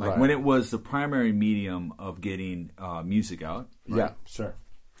planet, like when it was the primary medium of getting music out. Right? Yeah, sure.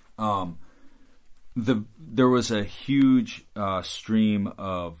 There was a huge stream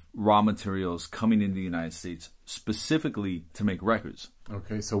of raw materials coming into the United States specifically to make records.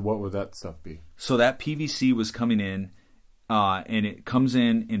 Okay, so what would that stuff be? So that PVC was coming in, and it comes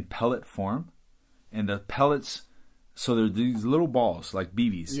in pellet form, and the pellets. So they're these little balls like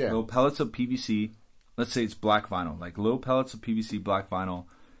BBs, little pellets of PVC. Let's say it's black vinyl, like little pellets of PVC black vinyl.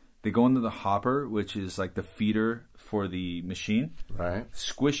 They go into the hopper, which is like the feeder for the machine. Right.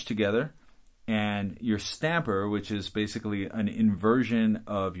 Squished together. And your stamper, which is basically an inversion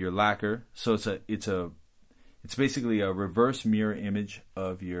of your lacquer. So it's basically a reverse mirror image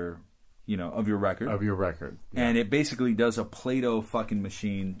of your record. Of your record. Yeah. And it basically does a Play-Doh fucking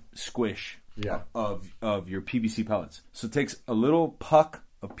machine squish of your PVC pellets. So it takes a little puck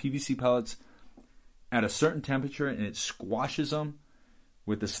of PVC pellets at a certain temperature, and it squashes them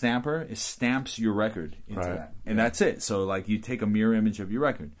with the stamper. It stamps your record into that. And that's it. So like you take a mirror image of your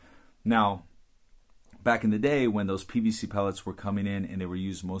record. Now, back in the day when those PVC pellets were coming in and they were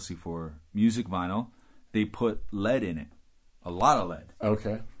used mostly for music vinyl, they put lead in it. A lot of lead.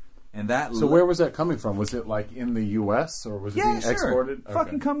 Okay. And that. So where was that coming from? Was it like in the U.S. or was it being exported? Okay.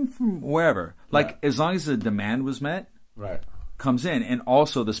 Fucking coming from wherever. Like as long as the demand was met, comes in. And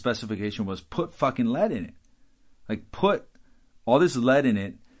also the specification was put fucking lead in it. Like put all this lead in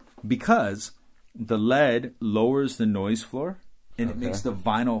it because the lead lowers the noise floor and it makes the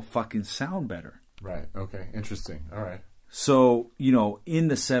vinyl fucking sound better. Right. Okay. Interesting. All right. So, in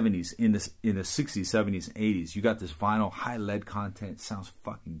the 70s, in the 60s, 70s, and 80s, you got this vinyl, high lead content. Sounds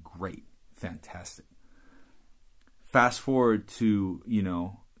fucking great. Fantastic. Fast forward to,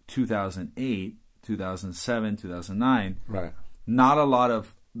 2008, 2007, 2009. Right. Not a lot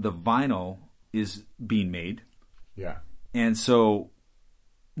of the vinyl is being made. Yeah. And so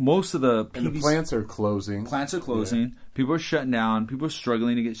most of the PVC... And the plants are closing. Plants are closing. Yeah. People are shutting down. People are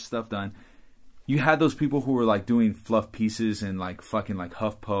struggling to get stuff done. You had those people who were like doing fluff pieces and like fucking like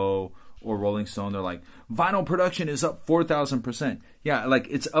HuffPo or Rolling Stone. They're like, vinyl production is up 4,000%. Yeah, like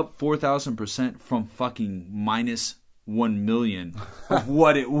it's up 4,000% from fucking minus 1 million of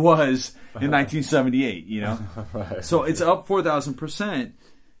what it was in 1978. Right. So it's up 4,000%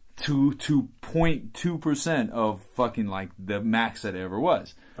 to 0.2% of fucking like the max that it ever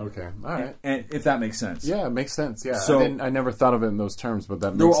was. Okay, all right. And if that makes sense. Yeah, it makes sense. Yeah, so I never thought of it in those terms, but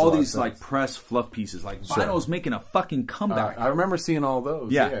that makes there were all a lot these of sense. like press fluff pieces, like vinyl's making a fucking comeback. I remember seeing all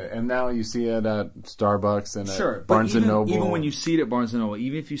those. Yeah. And now you see it at Starbucks and at Barnes and Noble. Even when you see it at Barnes and Noble,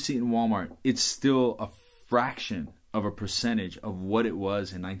 even if you see it in Walmart, it's still a fraction of a percentage of what it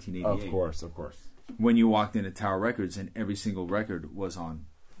was in 1988. Of course. When you walked into Tower Records and every single record was on,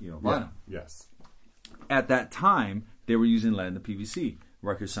 vinyl. Yeah. Yes. At that time, they were using lead in the PVC.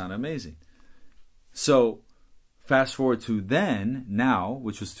 Records sound amazing. So, fast forward to now,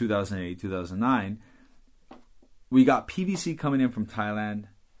 which was 2008, 2009, we got PVC coming in from Thailand.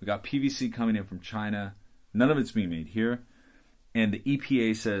 We got PVC coming in from China. None of it's being made here. And the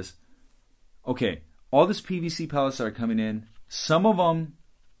EPA says, okay, all this PVC pellets that are coming in, some of them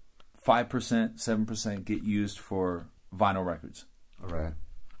 5%, 7% get used for vinyl records. All right.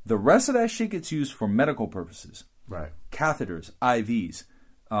 The rest of that shit gets used for medical purposes. Right. Catheters, IVs,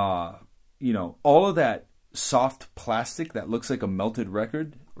 you know, all of that soft plastic that looks like a melted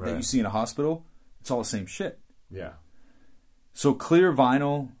record that you see in a hospital, it's all the same shit. Yeah. So clear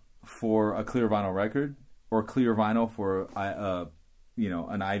vinyl for a clear vinyl record, or clear vinyl for you know,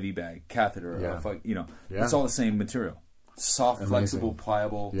 an IV bag, catheter, you know, it's all the same material. Soft, flexible,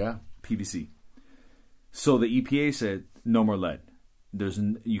 pliable PVC. So the EPA said no more lead.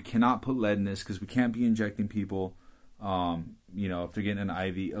 You cannot put lead in this because we can't be injecting people. You know, if they're getting an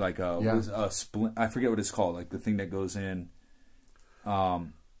IV, like a splint, I forget what it's called, like the thing that goes in. A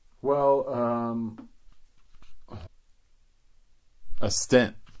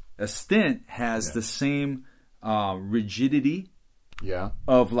stent. A stent has the same rigidity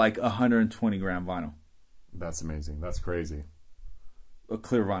of like 120 gram vinyl. That's amazing. That's crazy. A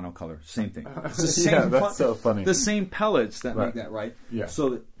clear vinyl color, same thing. It's the same that's so funny. The same pellets that make that, right? Yeah.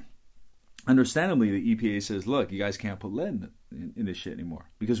 So, understandably, the EPA says, look, you guys can't put lead in this shit anymore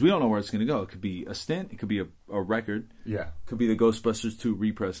because we don't know where it's going to go. It could be a stent. It could be a record. Yeah. It could be the Ghostbusters 2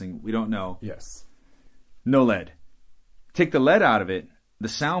 repressing. We don't know. Yes. No lead. Take the lead out of it, the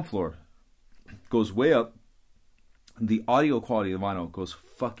sound floor goes way up. The audio quality of the vinyl goes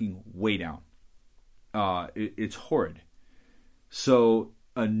fucking way down. It's horrid. So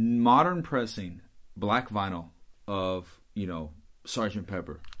a modern pressing black vinyl of, you know, Sgt.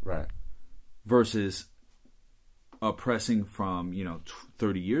 Pepper, right, versus a pressing from, you know,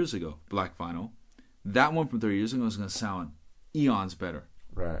 30 years ago, black vinyl, that one from 30 years ago is going to sound eons better.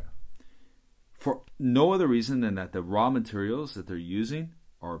 Right. For no other reason than that the raw materials that they're using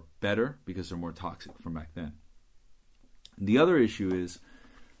are better because they're more toxic from back then. The other issue is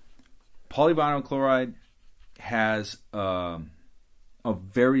polyvinyl chloride has a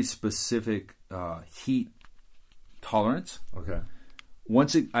very specific heat tolerance. Okay.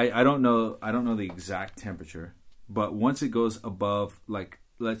 Once it, I don't know the exact temperature, but once it goes above, like,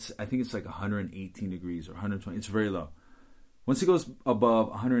 I think it's like 118 degrees or 120, it's very low. Once it goes above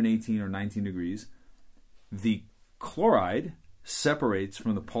 118 or 19 degrees, the chloride separates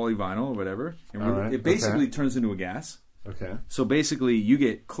from the polyvinyl or whatever, and it basically turns into a gas. Okay. So basically, you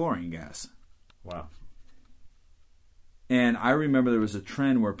get chlorine gas. Wow. And I remember there was a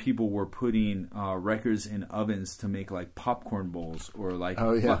trend where people were putting records in ovens to make like popcorn bowls or like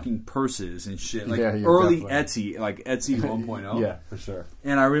fucking purses and shit. Like early definitely. Etsy, like Etsy 1.0. Yeah, for sure.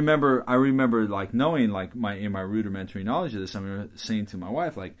 And I remember like knowing like in my rudimentary knowledge of this, I remember saying to my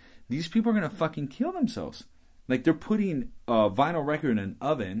wife, like, these people are gonna fucking kill themselves. Like they're putting a vinyl record in an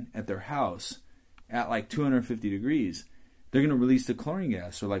oven at their house at like 250 degrees. They're going to release the chlorine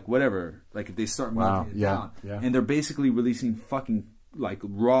gas or like whatever. Like if they start melting it down. Yeah. And they're basically releasing fucking like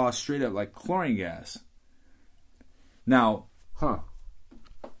raw, straight up like chlorine gas. Now,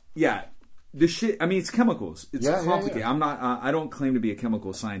 yeah, this shit, I mean, it's chemicals. It's complicated. Yeah. I'm not, I don't claim to be a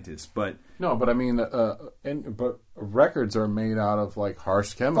chemical scientist, but. No, but I mean, but records are made out of like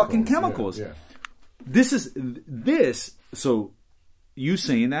harsh chemicals. Fucking chemicals. Yeah. This, so you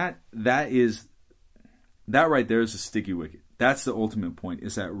saying that right there is a sticky wicket. That's the ultimate point,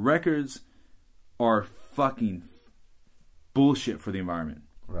 is that records are fucking bullshit for the environment.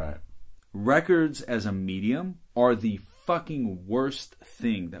 Right. Records as a medium are the fucking worst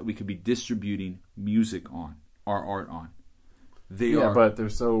thing that we could be distributing music on, our art on. They are, but they're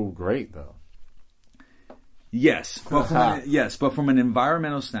so great though. Yes, but from an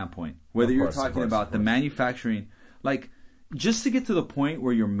environmental standpoint, whether you're talking about the manufacturing, like, just to get to the point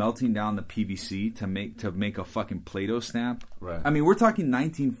where you're melting down the PVC to make a fucking Play-Doh stamp. Right. I mean, we're talking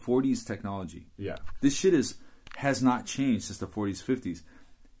 1940s technology. Yeah. This shit has not changed since the 40s, 50s.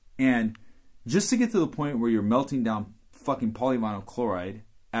 And just to get to the point where you're melting down fucking polyvinyl chloride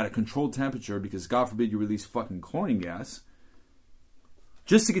at a controlled temperature, because God forbid you release fucking chlorine gas,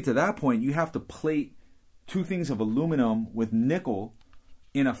 just to get to that point, you have to plate 2 things of aluminum with nickel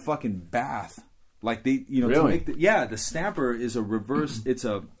in a fucking bath. Like they, you know, really? To make the stamper is a reverse. It's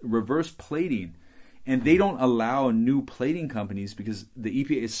a reverse plating, and they don't allow new plating companies because the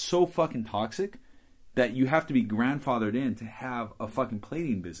EPA is so fucking toxic that you have to be grandfathered in to have a fucking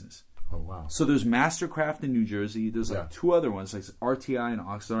plating business. Oh wow! So there's Mastercraft in New Jersey. There's like 2 other ones, like RTI and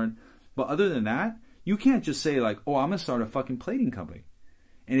Oxnard. But other than that, you can't just say like, "Oh, I'm gonna start a fucking plating company."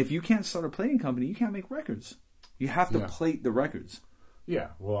 And if you can't start a plating company, you can't make records. You have to plate the records. Yeah,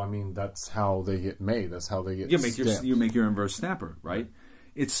 well, I mean, that's how they get made. That's how they get stamped. You make your inverse stamper, right?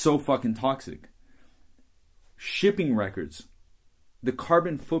 It's so fucking toxic. Shipping records. The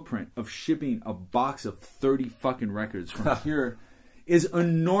carbon footprint of shipping a box of 30 fucking records from here is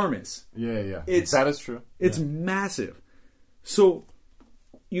enormous. Yeah. It's, that is true. It's massive. So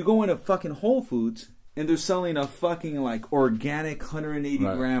you go into fucking Whole Foods and they're selling a fucking like organic 180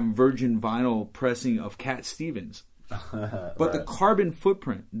 gram virgin vinyl pressing of Cat Stevens. But the carbon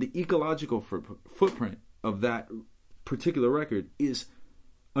footprint, the ecological footprint of that particular record is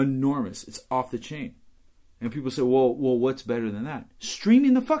enormous. It's off the chain. And people say, well, what's better than that?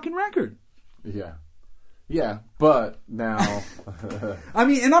 Streaming the fucking record. Yeah, but now... I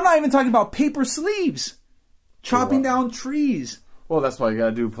mean, and I'm not even talking about paper sleeves. Chopping down trees. Well, that's why you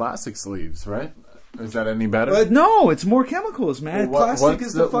gotta do plastic sleeves, right? Is that any better? No, it's more chemicals, man. Well, plastic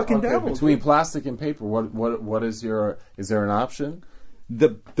is the fucking devil. Between plastic and paper, what is your... Is there an option? The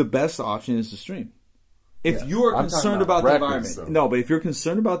best option is to stream. If you are concerned about the environment. No, but if you're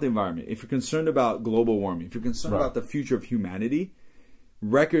concerned about the environment, if you're concerned about global warming, if you're concerned about the future of humanity,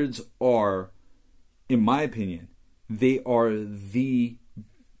 records are, in my opinion, they are the...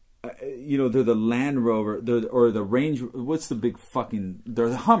 they're the Land Rover, or the Range. What's the big fucking? They're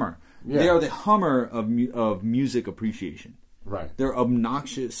the Hummer. Yeah. They are the Hummer of music appreciation. Right. They're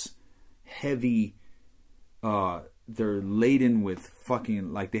obnoxious, heavy. They're laden with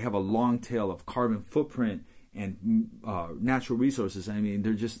fucking, like, they have a long tail of carbon footprint and natural resources. I mean,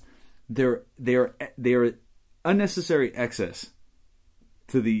 they're unnecessary excess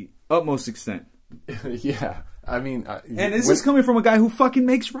to the utmost extent. Yeah. I mean, and this is coming from a guy who fucking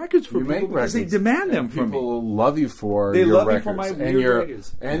makes records for people because they demand them from me. People love you for your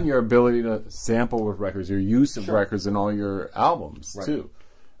records and your ability to sample with records, your use of records in all your albums too.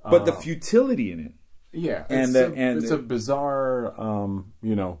 But the futility in it, it's a bizarre,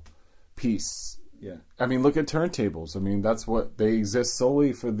 piece. Yeah, I mean, look at turntables. I mean, that's what they exist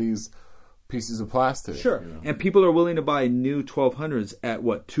solely for, these pieces of plastic. Sure. And people are willing to buy new 1200s at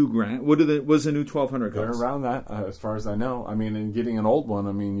what, $2,000? What's a new 1200 cost? They're around that, as far as I know. I mean, and getting an old one,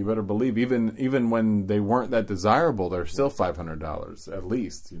 I mean, you better believe, even when they weren't that desirable, they're still $500 at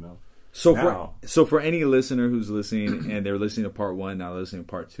least, So for any listener who's listening and they're listening to part 1, now they're listening to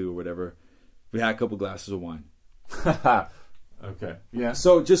part 2 or whatever, we had a couple glasses of wine. Okay. Yeah.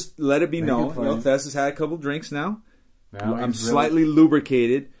 So just let it be known, Thess has had a couple drinks now. I'm slightly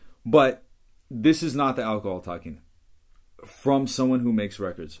lubricated, but this is not the alcohol talking. From someone who makes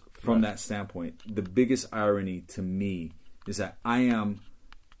records, from that standpoint, the biggest irony to me is that I am,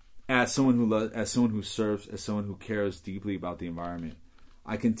 as someone who serves, as someone who cares deeply about the environment,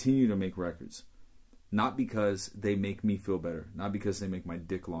 I continue to make records, not because they make me feel better, not because they make my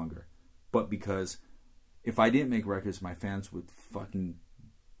dick longer, but because if I didn't make records, my fans would fucking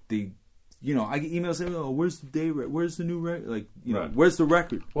I get emails saying, "Oh, where's the new record? Like, where's the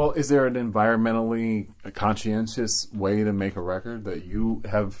record?" Well, is there an environmentally conscientious way to make a record that you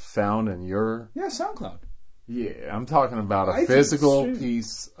have found in your... Yeah, SoundCloud. Yeah, I'm talking about a physical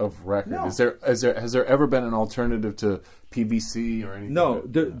piece of record. No. Has there ever been an alternative to PVC or anything? No,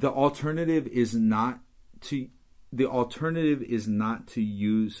 the alternative is not to... The alternative is not to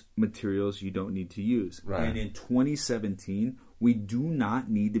use materials you don't need to use. Right. And in 2017, we do not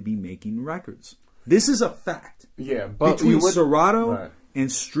need to be making records. This is a fact. Yeah, but between Serato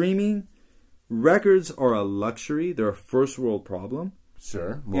and streaming, records are a luxury. They're a first world problem.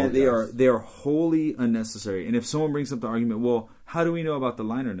 Sure. Well, and they are wholly unnecessary. And if someone brings up the argument, well, how do we know about the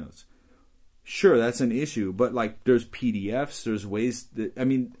liner notes? Sure, that's an issue. But like, there's PDFs. There's ways that, I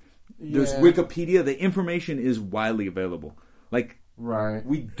mean... There's Wikipedia. The information is widely available. Like,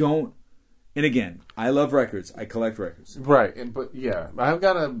 we don't... And again, I love records. I collect records. Right.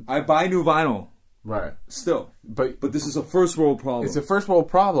 I buy new vinyl. Right. Still. But this is a first world problem. It's a first world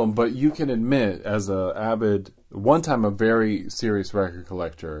problem, but you can admit, as a avid... One time a very serious record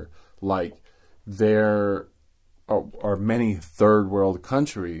collector, like, there are many third world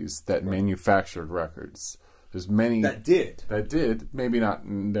countries that manufactured records. There's many that did. Maybe not.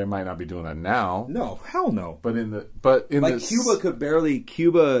 They might not be doing that now. No, hell no. But Cuba could barely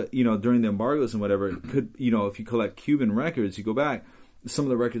during the embargoes and whatever could if you collect Cuban records, you go back, some of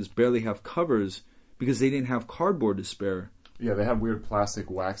the records barely have covers because they didn't have cardboard to spare. Yeah, they have weird plastic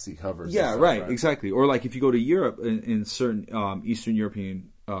waxy covers. Yeah, right, exactly. Or like if you go to Europe in certain Eastern European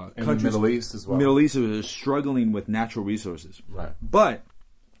countries, the Middle East as well. Middle East is struggling with natural resources. Right. But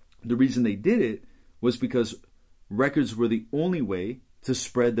the reason they did it was because records were the only way to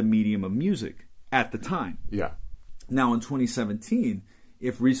spread the medium of music at the time. Yeah. Now in 2017,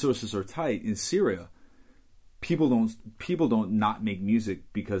 if resources are tight in Syria, people don't not make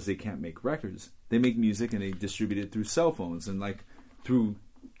music because they can't make records. They make music and they distribute it through cell phones and like through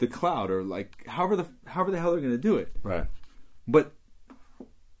the cloud or like however the hell they're going to do it. Right. But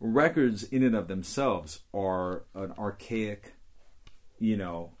records in and of themselves are an archaic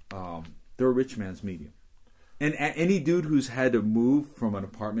they're a rich man's medium. And any dude who's had to move from an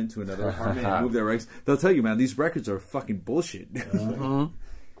apartment to another apartment and move their records, they'll tell you, man, these records are fucking bullshit. Mm-hmm.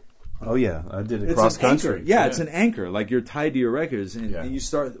 Oh yeah, I did it cross country. Yeah, it's an anchor. Like you're tied to your records, and you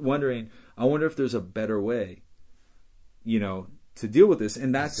start wondering, I wonder if there's a better way, to deal with this.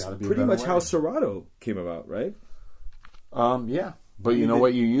 And that's pretty much how Serato came about, right? Yeah. But you know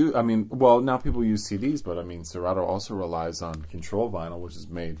what you use? I mean, well, now people use CDs, but I mean, Serato also relies on control vinyl, which is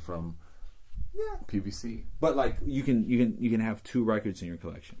made from PVC. But like you can have 2 records in your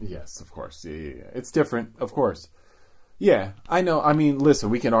collection. Yes, of course. Yeah. It's different, of course. Yeah, I know. I mean,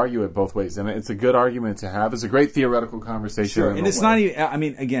 listen, we can argue it both ways, and it's a good argument to have. It's a great theoretical conversation. Sure, and it's not even. I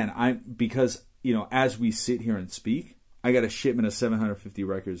mean, again, because as we sit here and speak, I got a shipment of 750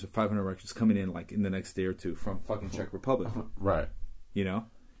 records or 500 records coming in like in the next day or two from fucking Czech Republic. Right.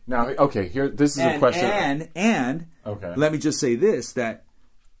 Now, okay, here, this is a question. And okay, let me just say this, that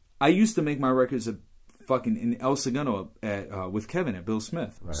I used to make my records in El Segundo with Kevin at Bill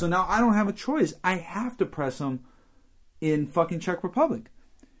Smith. Right. So now I don't have a choice. I have to press them in fucking Czech Republic.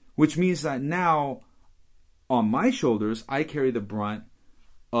 Which means that now, on my shoulders, I carry the brunt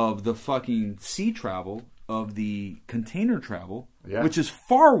of the fucking sea travel, of the container travel, which is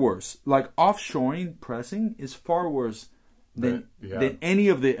far worse. Like, offshoring pressing is far worse than any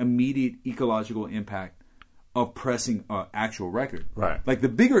of the immediate ecological impact of pressing an actual record. Right. Like, the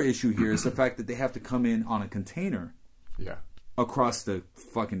bigger issue here is the fact that they have to come in on a container across the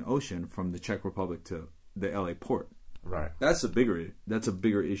fucking ocean from the Czech Republic to the LA port. Right. That's a bigger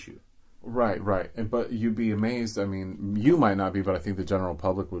issue. Right. But you'd be amazed. I mean, you might not be, but I think the general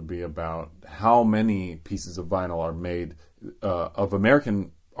public would be about how many pieces of vinyl are made of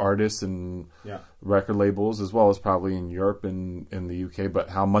American artists and record labels, as well as probably in Europe and in the UK, but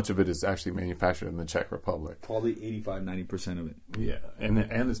how much of it is actually manufactured in the Czech Republic. Probably 85-90% of it. Yeah. And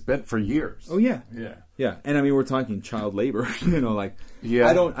it's been for years. Oh, yeah. Yeah. And I mean, we're talking child labor,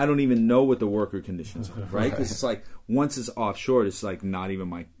 I don't even know what the worker conditions are, right? Because it's like, once it's offshore, it's like not even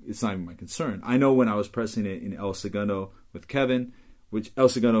my concern. I know when I was pressing it in El Segundo with Kevin, which El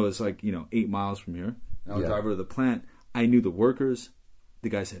Segundo is like, 8 miles from here. I would drive over to the plant. I knew the workers. The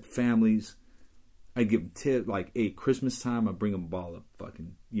guys had families. I'd give them tips, like, hey, Christmas time, I'd bring them a bottle of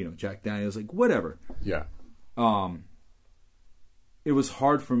fucking, Jack Daniels, like, whatever. Yeah. It was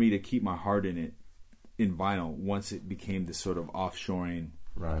hard for me to keep my heart in it, in vinyl, once it became this sort of offshoring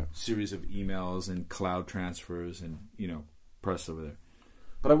series of emails and cloud transfers and, press over there.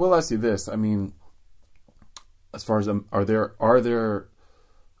 But I will ask you this. I mean, as far as, are there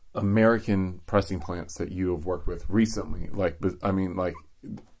American pressing plants that you have worked with recently? Like, I mean, like,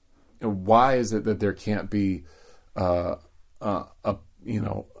 why is it that there can't be a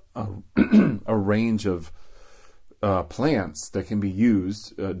range of plants that can be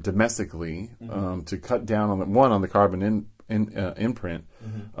used domestically to cut down on the carbon imprint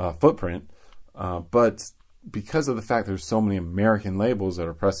footprint, but because of the fact there's so many American labels that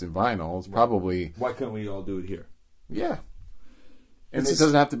are pressing vinyl, it's probably, why couldn't we all do it here? Yeah. And it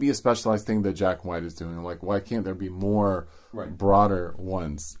doesn't have to be a specialized thing that Jack White is doing. Like, why can't there be more broader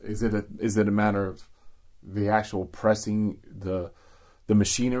ones? Is it a matter of the actual pressing, the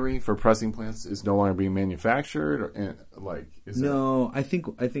machinery for pressing plants is no longer being manufactured? I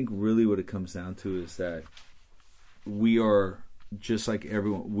think really what it comes down to is that we are just like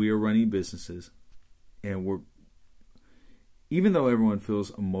everyone. We are running businesses, and even though everyone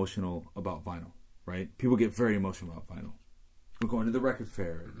feels emotional about vinyl, right? People get very emotional about vinyl. We're going to the record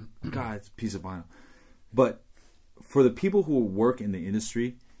fair. God, it's a piece of vinyl. But for the people who work in the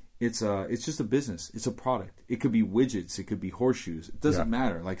industry, it's just a business. It's a product. It could be widgets. It could be horseshoes. It doesn't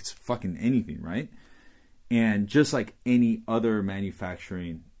matter. Like, it's fucking anything, right? And just like any other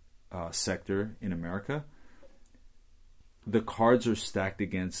manufacturing sector in America, the cards are stacked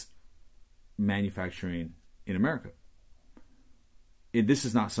against manufacturing in America. This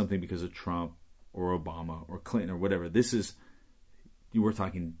is not something because of Trump or Obama or Clinton or whatever. You were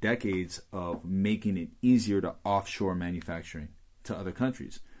talking decades of making it easier to offshore manufacturing to other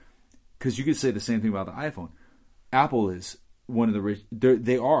countries. Because you could say the same thing about the iPhone. Apple is one of the rich.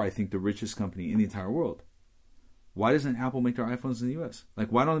 They are, I think, the richest company in the entire world. Why doesn't Apple make their iPhones in the U.S.? Like,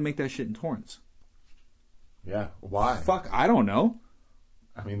 why don't they make that shit in torrents? Yeah, why? Fuck, I don't know.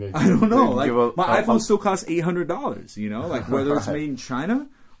 I mean, I don't know. Like, my iPhone still costs $800. Like, whether it's made in China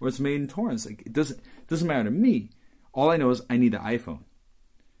or it's made in torrents, like, it doesn't matter to me. All I know is I need the iPhone.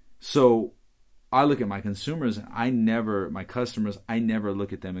 So I look at my consumers and my customers, I never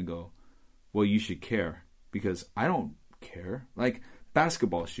look at them and go, well, you should care, because I don't care. Like,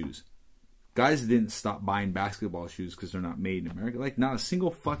 basketball shoes. Guys didn't stop buying basketball shoes because they're not made in America. Like, not a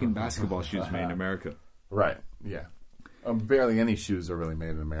single fucking basketball shoe is made in America. Right. Yeah. Barely any shoes are really made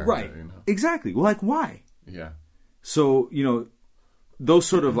in America. Right. You know? Exactly. Well, like, why? Yeah. So, you know, those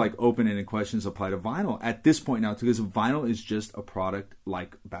sort of like open-ended questions apply to vinyl at this point now, because vinyl is just a product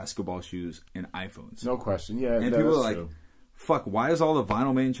like basketball shoes and iPhones. No question. Yeah. And people are like, fuck, why is all the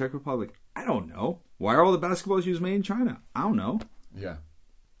vinyl made in Czech Republic? I don't know. Why are all the basketball shoes made in China? I don't know. Yeah.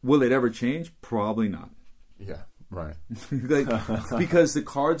 Will it ever change? Probably not. Yeah, right. Like, because the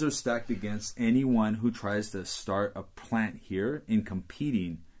cards are stacked against anyone who tries to start a plant here in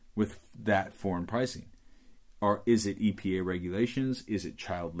competing with that foreign pricing. Or is it EPA regulations? Is it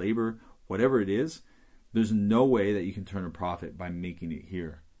child labor? Whatever it is, there's no way that you can turn a profit by making it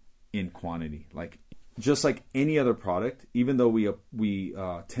here in quantity. Like, just like any other product, even though we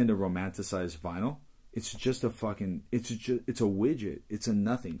tend to romanticize vinyl, it's just a fucking, it's a widget. It's a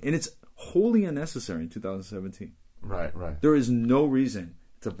nothing. And it's wholly unnecessary in 2017. Right. There is no reason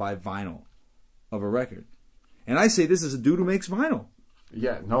to buy vinyl of a record. And I say this as a dude who makes vinyl.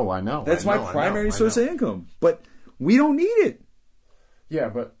 Yeah, no, I know. That's my primary source of income. But we don't need it. Yeah,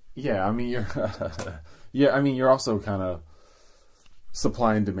 but, yeah, I mean, you're also kind of,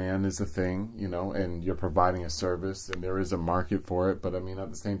 supply and demand is a thing, you know, and you're providing a service, and there is a market for it. But I mean, at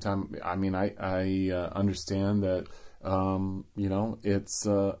the same time, I mean, I understand that, you know, it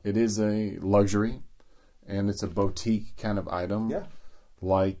is a luxury, and it's a boutique kind of item, yeah,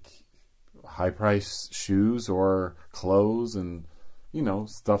 like high price shoes or clothes and, you know,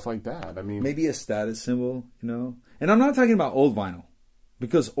 stuff like that. I mean, maybe a status symbol, you know. And I'm not talking about old vinyl,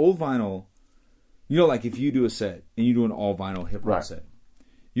 because old vinyl, you know, like if you do a set and you do an all vinyl hip hop set,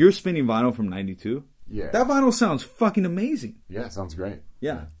 you're spinning vinyl from '92. Yeah, that vinyl sounds fucking amazing. Yeah, it sounds great.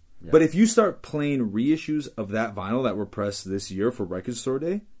 Yeah. But if you start playing reissues of that vinyl that were pressed this year for Record Store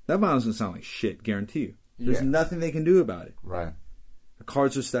Day, that vinyl's gonna sound like shit. Guarantee you. There's nothing they can do about it. Right. The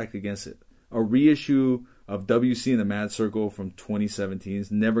cards are stacked against it. A reissue of WC and the Mad Circle from 2017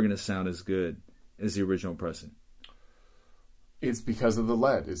 is never gonna sound as good as the original pressing. It's because of the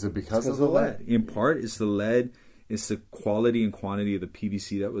lead. Is it because of the lead? In part, it's the lead. It's the quality and quantity of the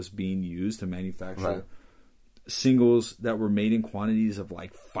PVC that was being used to manufacture singles that were made in quantities of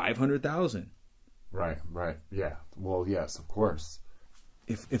like 500,000. Right. Yeah. Well, yes, of course.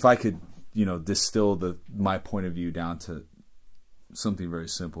 If I could, you know, distill my point of view down to something very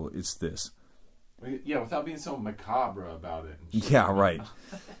simple, it's this. Yeah, without being so macabre about it. Yeah, right.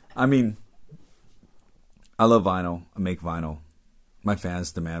 I mean, I love vinyl. I make vinyl. My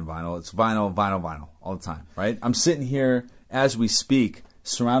fans demand vinyl. It's vinyl all the time, right? I'm sitting here as we speak,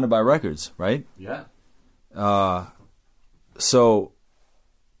 surrounded by records, right? Yeah. So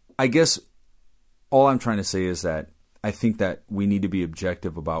I guess all I'm trying to say is that I think that we need to be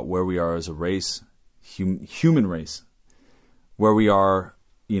objective about where we are as a race, human race, where we are,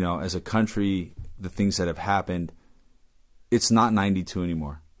 you know, as a country, the things that have happened. It's not 92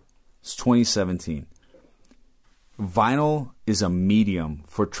 anymore. It's 2017. Vinyl is a medium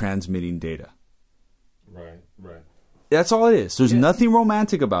for transmitting data. Right. That's all it is. There's nothing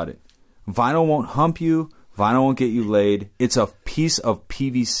romantic about it. Vinyl won't hump you. Vinyl won't get you laid. It's a piece of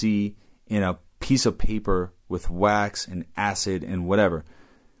PVC in a piece of paper with wax and acid and whatever.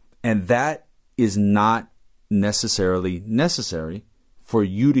 And that is not necessarily necessary for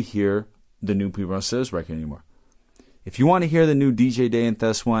you to hear the new People on Sales record anymore. If you want to hear the new DJ Day and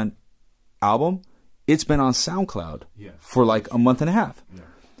Thes One album, it's been on SoundCloud for like a month and a half. Yeah.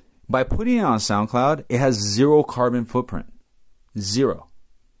 By putting it on SoundCloud, it has zero carbon footprint. Zero.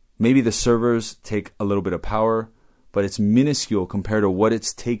 Maybe the servers take a little bit of power, but it's minuscule compared to what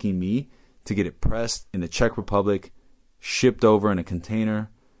it's taking me to get it pressed in the Czech Republic, shipped over in a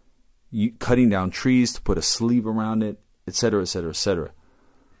container, cutting down trees to put a sleeve around it, etc., etc., etc.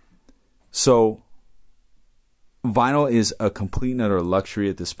 So vinyl is a complete and utter luxury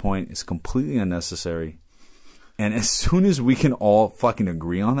at this point. It's completely unnecessary. And as soon as we can all fucking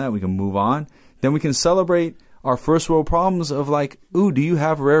agree on that, we can move on. Then we can celebrate our first world problems of like, ooh, do you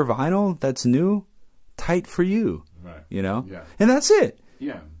have rare vinyl that's new? Tight for you. Right. You know? Yeah. And that's it.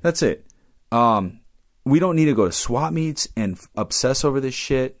 Yeah. That's it. We don't need to go to swap meets and obsess over this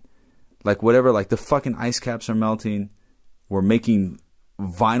shit. Like whatever, like the fucking ice caps are melting. We're making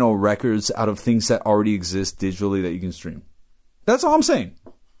vinyl records out of things that already exist digitally that you can stream. That's all I'm saying.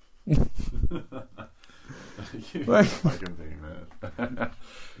 Right. Fucking thing, man.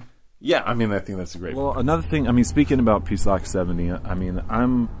 Yeah, I mean, I think that's a great point. Another thing, I mean, speaking about Piecelock 70, I mean,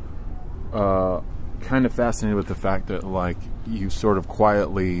 I'm kind of fascinated with the fact that, like, you've sort of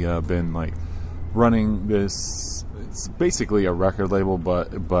quietly been, like, running this, it's basically a record label,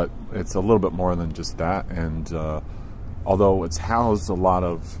 but it's a little bit more than just that. And although it's housed a lot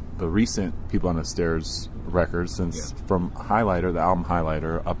of the recent People on the Stairs records, since from Highlighter, the album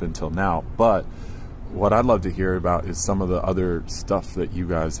Highlighter, up until now. But what I'd love to hear about is some of the other stuff that you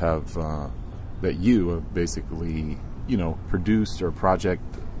guys have, that you have basically, you know, produced or project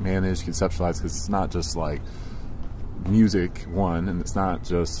managed, conceptualized, because it's not just like music, one, and it's not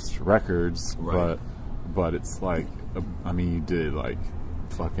just records, but it's like, I mean, you did like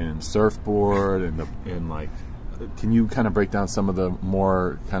fucking Surfboard and like, can you kind of break down some of the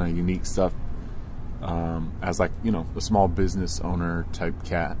more kind of unique stuff, as like, you know, a small business owner type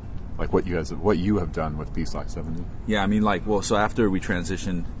cat, like what you have done with Piecelock 70? Yeah, I mean, like, well, so after we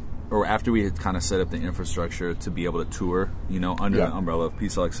transitioned, or after we had kind of set up the infrastructure to be able to tour, you know, under the umbrella of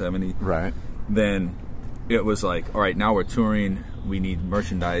Piecelock 70, right? Then it was like, all right, now we're touring, we need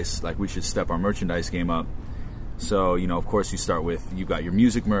merchandise, like we should step our merchandise game up. So, you know, of course you start with, you've got your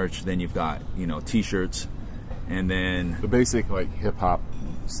music merch, then you've got, you know, t-shirts, and then the basic like hip-hop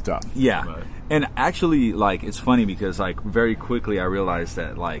stuff. Yeah. Right. And actually, like, it's funny because like very quickly I realized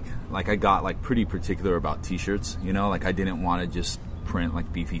that like I got like pretty particular about t-shirts, you know, like I didn't want to just print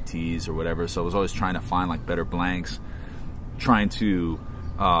like beefy tees or whatever, so I was always trying to find like better blanks, trying to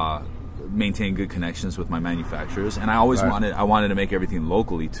maintain good connections with my manufacturers, and I always wanted to make everything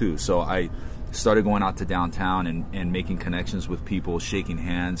locally too. So I started going out to downtown and making connections with people, shaking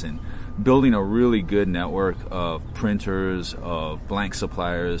hands, and building a really good network of printers, of blank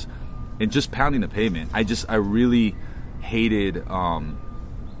suppliers, and just pounding the pavement. I really hated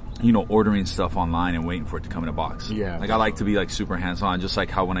you know, ordering stuff online and waiting for it to come in a box. Yeah. Like, I like to be like super hands-on, just like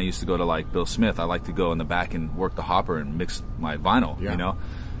how when I used to go to like Bill Smith, I like to go in the back and work the hopper and mix my vinyl, you know?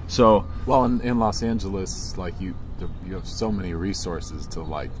 So, well, in Los Angeles, like you have so many resources to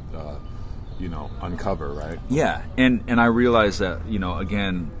like, you know, uncover, right? Yeah, and I realized that, you know,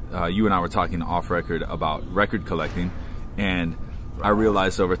 again, you and I were talking off record about record collecting, and I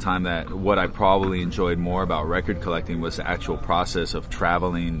realized over time that what I probably enjoyed more about record collecting was the actual process of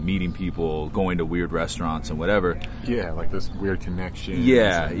traveling, meeting people, going to weird restaurants and whatever. Yeah, like this weird connection.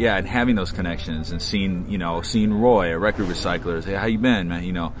 Yeah, and having those connections and seeing Roy, a record recycler, say, how you been, man,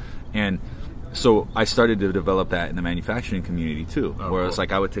 you know? And so I started to develop that in the manufacturing community too, where it's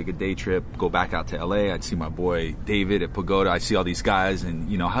like I would take a day trip, go back out to LA, I'd see my boy David at Pagoda, I'd see all these guys,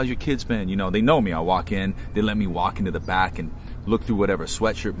 and, you know, how's your kids been? You know, they know me. I walk in, they let me walk into the back and look through whatever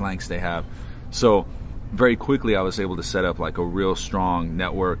sweatshirt blanks they have. So very quickly I was able to set up like a real strong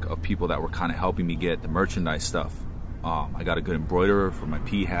network of people that were kind of helping me get the merchandise stuff. I got a good embroiderer for my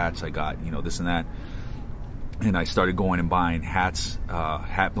P hats, I got, you know, this and that. And I started going and buying hats,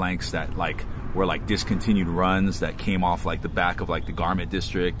 hat blanks that like were like discontinued runs that came off like the back of like the garment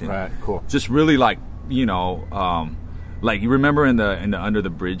district. And right, cool. Just really like, you know, like you remember in the Under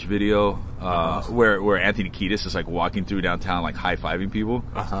the Bridge video, where Anthony Kiedis is like walking through downtown like high-fiving people.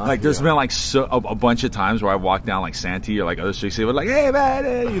 Like there's been like a bunch of times where I walk down like Santee or like other streets, they were like, hey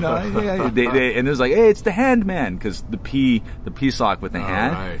man, you know, and there's like, hey, it's the hand man, because the Piecelock with the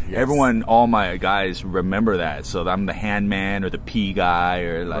hand. Right, yes. Everyone, all my guys remember that, so I'm the hand man or the P guy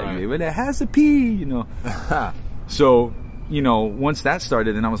or like, but it has a P, you know. So, you know, once that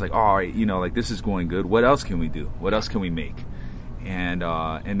started, then I was like, all right, you know, like this is going good. What else can we do? What else can we make? And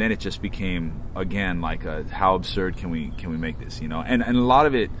then it just became, again, like how absurd can we make this, you know? And a lot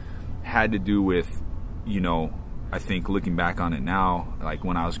of it had to do with, you know, I think looking back on it now, like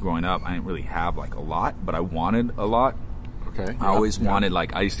when I was growing up, I didn't really have like a lot, but I wanted a lot. Okay. I always wanted,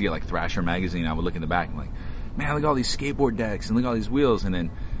 like, I used to get like Thrasher magazine. I would look in the back and like, man, look at all these skateboard decks and look at all these wheels. And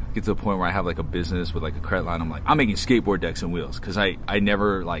then get to the point where I have like a business with like a credit line. I'm like, I'm making skateboard decks and wheels, because I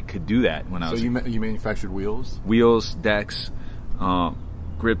never like could do that when I was. So you manufactured wheels? Wheels, decks,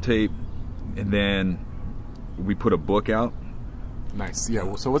 grip tape, and then we put a book out. Nice. Yeah.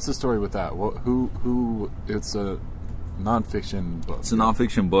 Well, so what's the story with that? Who? It's a nonfiction book. It's a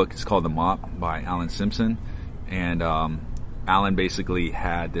nonfiction book. It's called The Mop by Alan Simpson, and Alan basically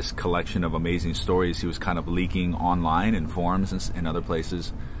had this collection of amazing stories he was kind of leaking online in forums and other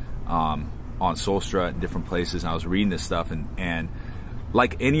places, on Soulstra and different places. And I was reading this stuff, and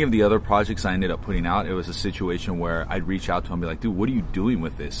like any of the other projects I ended up putting out, it was a situation where I'd reach out to him and be like, dude, what are you doing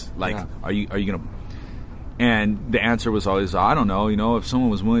with this? Like, are you gonna? And the answer was always, I don't know. You know, if someone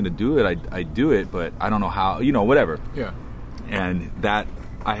was willing to do it, I'd do it, but I don't know how. You know, whatever. Yeah. And that.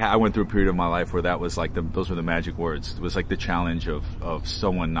 I went through a period of my life where that was like those were the magic words. It was like the challenge of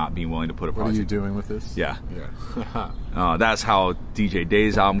someone not being willing to put a project. What are you doing with this? Yeah. Yeah. That's how DJ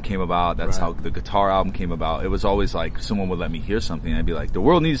Day's album came about. That's how the guitar album came about. It was always like someone would let me hear something and I'd be like, the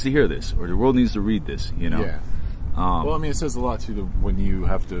world needs to hear this, or the world needs to read this, you know? Yeah. Well, I mean, it says a lot too when you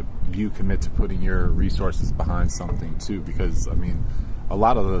commit to putting your resources behind something too, because I mean,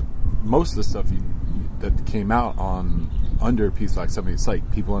 most of the stuff that came out under Piecelock, something, it's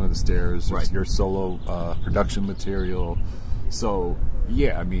like People Under the Stairs, right. Your solo production material. So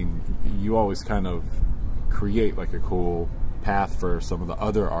yeah, I mean, you always kind of create like a cool path for some of the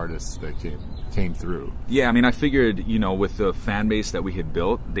other artists that came through. Yeah, I mean, I figured, with the fan base that we had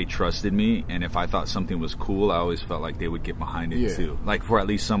built, they trusted me, and if I thought something was cool, I always felt like they would get behind it too. Like, for at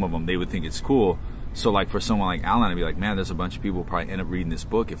least some of them, they would think it's cool. So, like, for someone like Alan, I'd be like, man, there's a bunch of people who probably end up reading this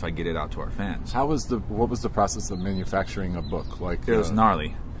book if I get it out to our fans. What was the process of manufacturing a book? Like, it was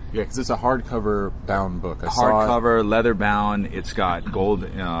gnarly. Yeah, because it's a hardcover bound book. Hardcover, leather bound. It's got gold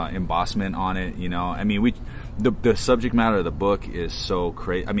embossment on it. I mean, the subject matter of the book is so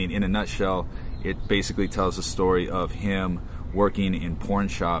crazy. I mean, in a nutshell, it basically tells the story of him working in porn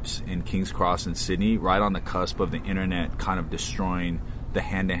shops in King's Cross in Sydney, right on the cusp of the internet kind of destroying the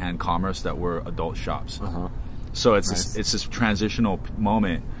hand-to-hand commerce that were adult shops. So it's Nice. it's this transitional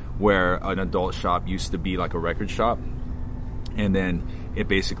moment where an adult shop used to be like a record shop, and then it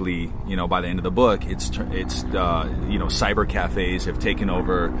basically, by the end of the book, it's cyber cafes have taken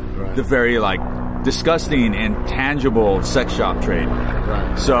over the very disgusting and tangible sex shop trade.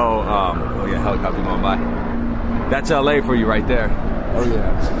 Right. So, oh yeah, helicopter going by. That's LA for you right there. Oh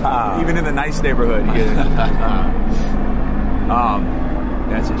yeah. Even in the nice neighborhood, you get it.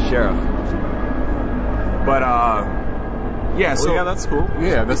 That's a sheriff. But yeah, so yeah, that's cool.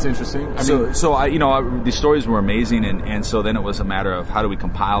 Yeah, that's interesting. I mean, the stories were amazing, and so then it was a matter of how do we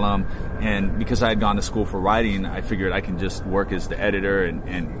compile them. And because I had gone to school for writing, I figured I can just work as the editor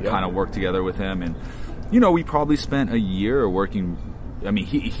and kind of work together with him. And we probably spent a year working. I mean,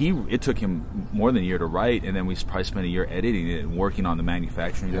 it took him more than a year to write, and then we probably spent a year editing it and working on the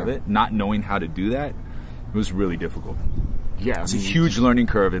manufacturing of it. Not knowing how to do that, it was really difficult. Yeah, it's a huge learning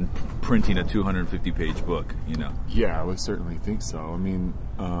curve in printing a 250-page book. Yeah, I would certainly think so. I mean,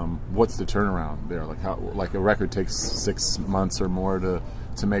 what's the turnaround there? Like a record takes 6 months or more to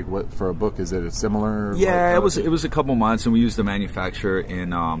make for a book. Is it similar? Yeah, it was a couple months, and we used the manufacturer in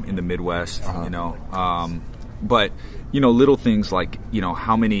the Midwest. But little things like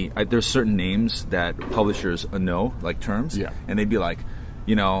how many. There's certain names that publishers know, like terms. Yeah, and they'd be like.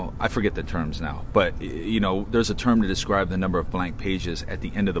 I forget the terms now, but there's a term to describe the number of blank pages at the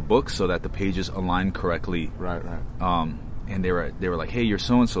end of the book so that the pages align correctly. Right. And they were like, "Hey, your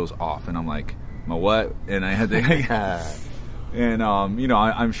so and so's off," and I'm like, "My what?" And I had to, and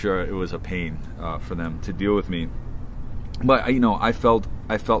I'm sure it was a pain for them to deal with me, but I felt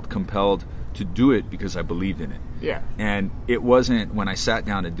compelled to do it because I believed in it. Yeah. And it wasn't when I sat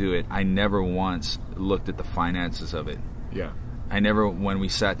down to do it. I never once looked at the finances of it. Yeah. I never, when we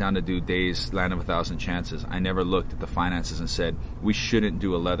sat down to do Days, Land of a Thousand Chances, I never looked at the finances and said, we shouldn't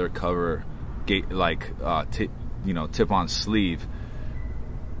do a leather cover, tip-on sleeve,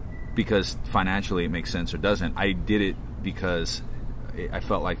 because financially it makes sense or doesn't. I did it because I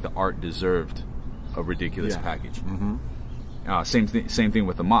felt like the art deserved a ridiculous package. Same thing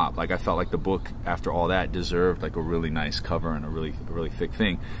with the mop. Like, I felt like the book, after all that, deserved like a really nice cover and a really thick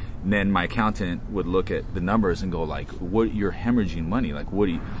thing. And then my accountant would look at the numbers and go like, "What, you're hemorrhaging money? Like, what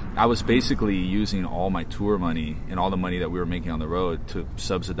do you?" I was basically using all my tour money and all the money that we were making on the road to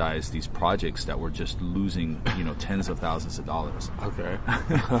subsidize these projects that were just losing, tens of thousands of dollars. Okay.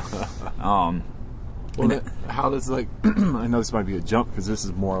 How does I know this might be a jump because this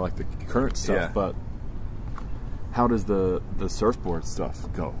is more like the current stuff, but how does the surfboard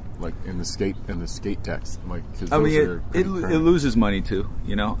stuff go? Like in the skate text, because it loses money too,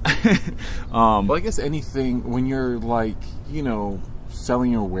 Well, I guess anything when you're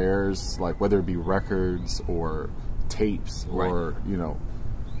selling your wares, like whether it be records or tapes or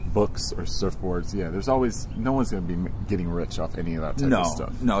books or surfboards. Yeah, there's always no one's going to be getting rich off any of that type of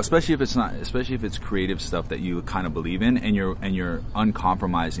stuff. No, especially if it's creative stuff that you kind of believe in and you're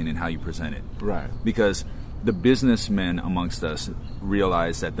uncompromising in how you present it. Right. Because the businessmen amongst us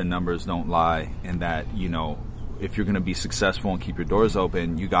realize that the numbers don't lie, and that if you're going to be successful and keep your doors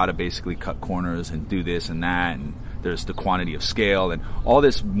open, you got to basically cut corners and do this and that, and there's the quantity of scale and all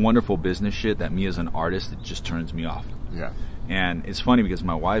this wonderful business shit that me as an artist, it just turns me off. Yeah. And it's funny because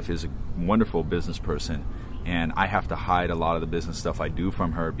my wife is a wonderful business person, and I have to hide a lot of the business stuff I do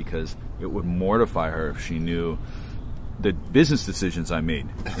from her because it would mortify her if she knew the business decisions I made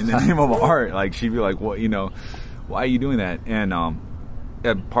in the name of art. Like, she'd be like, "What? Why are you doing that?" And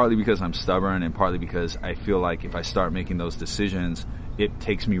partly because I'm stubborn, and partly because I feel like if I start making those decisions, it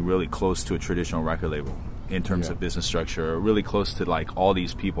takes me really close to a traditional record label. in terms Yeah. of business structure, or really close to like all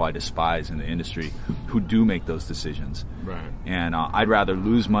these people I despise in the industry who do make those decisions. Right. And I'd rather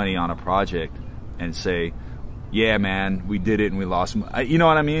lose money on a project and say, yeah, man, we did it and we lost. You know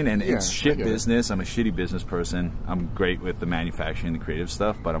what I mean? And Yeah, it's I shit get it. business. I'm a shitty business person. I'm great with the manufacturing, the creative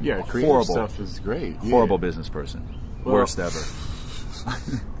stuff, but I'm Yeah, creative horrible, stuff is great. horrible business person. Well- Worst ever.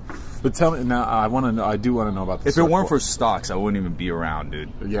 But tell me now. I want to know. I do want to know about the. If it weren't for surfboard. stocks, I wouldn't even be around,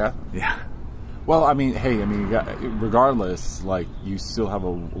 dude. Yeah. Yeah. Well, I mean, hey, I mean, you got, regardless, like you still have a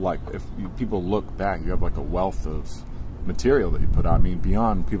like. If people look back, you have like a wealth of material that you put out. I mean,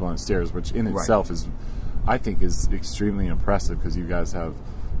 beyond People on the Stairs, which in itself is, I think, is extremely impressive because you guys have,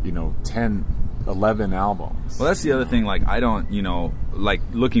 10, 11 albums. Well, that's the other thing. Like, I don't, like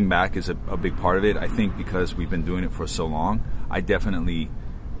looking back is a big part of it. I think because we've been doing it for so long, I definitely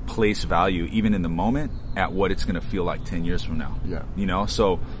place value, even in the moment, at what it's going to feel like 10 years from now. Yeah.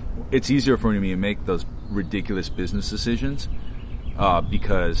 So it's easier for me to make those ridiculous business decisions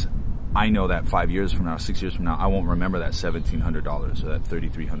because I know that 5 years from now, 6 years from now, I won't remember that $1,700 or that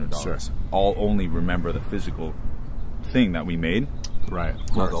 $3,300. Sure. I'll only remember the physical thing that we made. Right.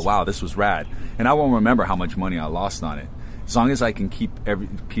 I'll go, wow, this was rad. And I won't remember how much money I lost on it. As long as I can keep every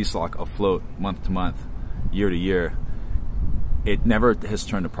Piecelock afloat month to month, year to year, it never has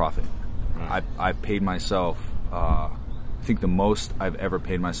turned a profit. Right. I've paid myself, I think the most I've ever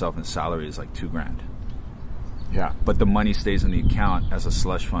paid myself in salary is like $2,000. Yeah. But the money stays in the account as a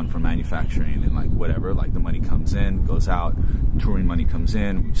slush fund for manufacturing and like whatever. Like the money comes in, goes out, touring money comes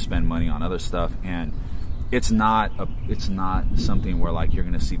in, we spend money on other stuff, and it's not something where like you're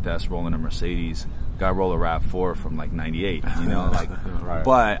gonna see Tess rolling a Mercedes, guy roll a RAV4 from like '98, like. Right.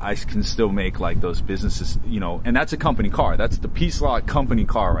 But I can still make like those businesses, and that's a company car. That's the Piecelock company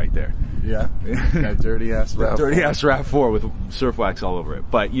car right there. Yeah. That dirty ass RAV4. Dirty ass RAV4 with surf wax all over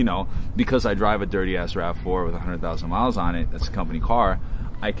it. But because I drive a dirty ass RAV4 with 100,000 miles on it, that's a company car.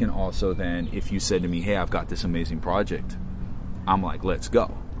 I can also then, if you said to me, "Hey, I've got this amazing project," I'm like, "Let's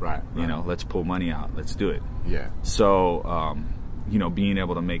go." Right. Let's pull money out. Let's do it. Yeah. So, being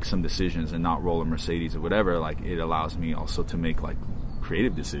able to make some decisions and not roll a Mercedes or whatever, like it allows me also to make like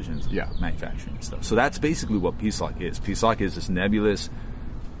creative decisions, manufacturing and stuff. So that's basically what Piecelock is. Piecelock is this nebulous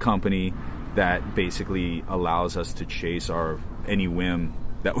company that basically allows us to chase any whim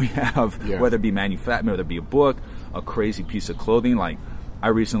that we have, whether it be manufacturing, whether it be a book, a crazy piece of clothing. Like I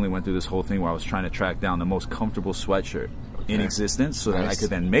recently went through this whole thing where I was trying to track down the most comfortable sweatshirt in existence so that I could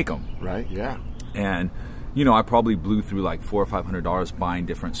then make them. Right. Yeah. And I probably blew through like $400 or $500 buying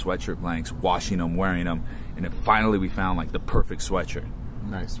different sweatshirt blanks, washing them, wearing them, and then finally we found like the perfect sweatshirt.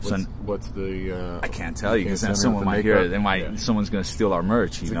 Nice. What's the? I can't tell you because then someone might hear it. Someone's going to steal our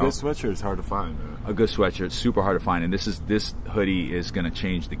merch. It's a good sweatshirt. It's hard to find. Man. A good sweatshirt, super hard to find, and this hoodie is going to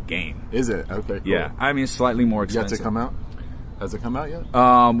change the game. Is it? Okay. Cool. Yeah, I mean it's slightly more expensive. Yet to come out. Has it come out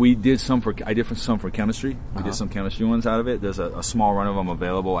yet? We did some for some for chemistry. We did some chemistry ones out of it. There's a small run of them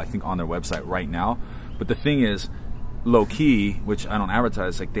available, I think, on their website right now. But the thing is, low key, which I don't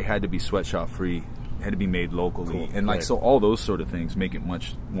advertise, like they had to be sweatshop free, had to be made locally, and like so all those sort of things make it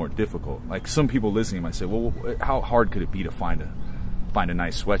much more difficult. Like some people listening might say, well, how hard could it be to find a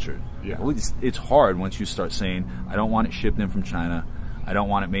nice sweatshirt? Yeah. Well, it's hard once you start saying, I don't want it shipped in from China. I don't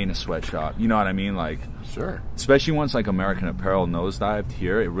want it made in a sweatshop. You know what I mean? Like, sure. Especially once like American Apparel nosedived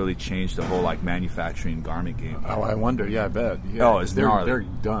here, it really changed the whole like manufacturing garment game. Oh, I wonder. Yeah, I bet. Yeah. Oh, it's gnarly. They're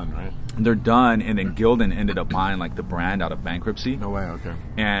done, right? They're done, and then Gildan ended up buying like the brand out of bankruptcy. No way. Okay.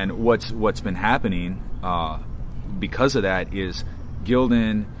 And what's been happening because of that is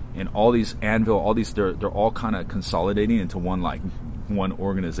Gildan and all these Anvil, all these they're all kind of consolidating into one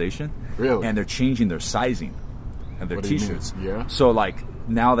organization. Really? And they're changing their sizing of their T-shirts. Yeah. So like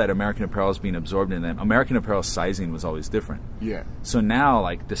now that American Apparel is being absorbed in them, American Apparel sizing was always different. Yeah. So now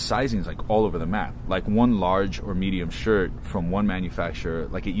like the sizing is like all over the map. Like one large or medium shirt from one manufacturer,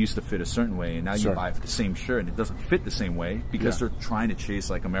 like it used to fit a certain way, and now you buy the same shirt and it doesn't fit the same way because they're trying to chase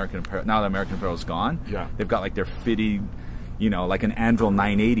like American Apparel. Now that American Apparel is gone, they've got like their fitting. Like an Anvil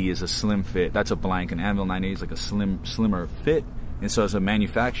 980 is a slim fit. That's a blank. An Anvil 980 is like a slimmer fit. And so as a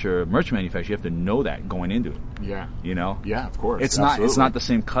manufacturer, merch manufacturer, you have to know that going into it. Yeah. Yeah, of course. It's not the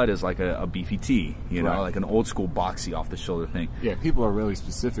same cut as like a beefy tee, like an old school boxy off the shoulder thing. Yeah, people are really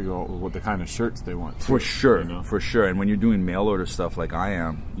specific on what the kind of shirts they want. For sure, for sure. And when you're doing mail order stuff like I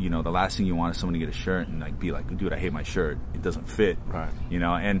am, the last thing you want is someone to get a shirt and like be like, dude, I hate my shirt. It doesn't fit. Right.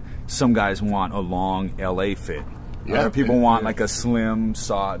 And some guys want a long LA fit. Other people want like a slim,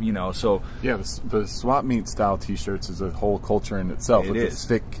 soft, you know. So yeah, the swap meet style T-shirts is a whole culture in itself. It with is.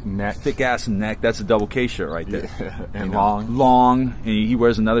 the thick neck, thick ass neck. That's a double K shirt right there. Yeah. And you know? long, and he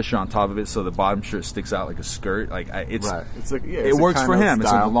wears another shirt on top of it, so the bottom shirt sticks out like a skirt. Like it's right. It's like it works for him.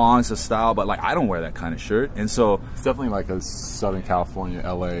 It's like long, it's a style, but like I don't wear that kind of shirt, and so it's definitely like a Southern California,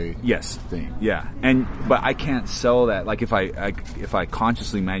 LA thing. Yeah, but I can't sell that. Like if I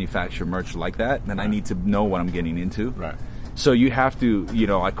consciously manufacture merch like that, then I need to know what I'm getting into. Right. So you have to, you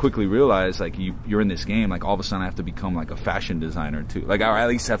know, I quickly realized like you're in this game, like all of a sudden I have to become like a fashion designer too. Like I at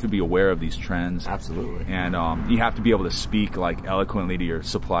least have to be aware of these trends. Absolutely. And you have to be able to speak like eloquently to your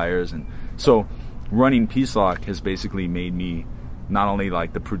suppliers. And so running Piecelock has basically made me not only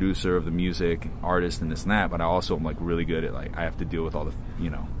like the producer of the music, artist, and this and that, but I also am like really good at like I have to deal with all the, you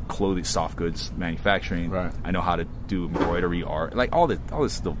know, clothing, soft goods manufacturing. Right. I know how to do embroidery, art, like all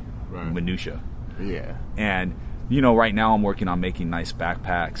this the minutia. Yeah. And you know, right now I'm working on making nice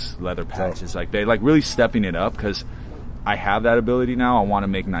backpacks, leather patches, like they like really stepping it up because I have that ability now. I want to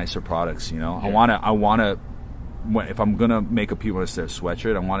make nicer products. You know, Yeah. I want to. If I'm gonna make a People Stare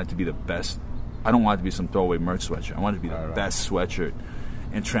sweatshirt, I want it to be the best. I don't want it to be some throwaway merch sweatshirt. I want it to be the best sweatshirt,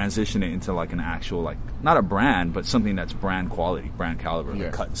 and transition it into like an actual, like not a brand, but something that's brand quality, brand caliber,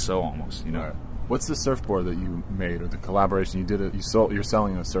 like cut and sew almost. You know. Right. What's the surfboard that you made, or the collaboration you did? You're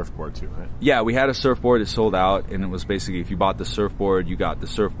selling a surfboard too, right? Yeah, we had a surfboard. It sold out, and it was basically if you bought the surfboard, you got the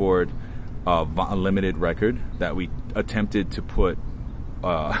surfboard limited record that we attempted to put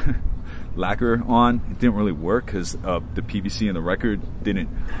lacquer on. It didn't really work because the PVC in the record didn't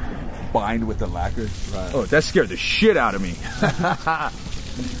bind with the lacquer. Right. Oh, that scared the shit out of me.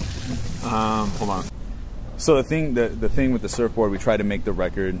 Hold on. So the thing with the surfboard, we tried to make the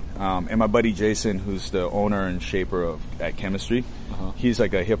record, and my buddy Jason, who's the owner and shaper at Chemistry, he's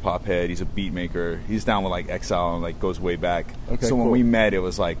like a hip hop head. He's a beat maker. He's down with like Exile and like goes way back. Okay, so when cool. we met, it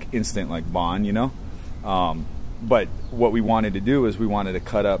was like instant like bond, you know. But what we wanted to do is we wanted to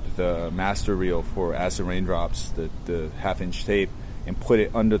cut up the master reel for Acid Raindrops, the 1/2-inch tape, and put it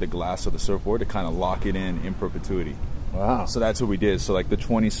under the glass of the surfboard to kind of lock it in perpetuity. Wow. So that's what we did. So like the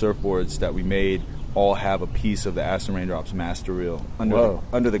 20 surfboards that we made all have a piece of the Acid Raindrops master reel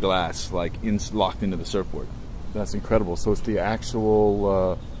under the glass, like locked into the surfboard. That's incredible. So it's the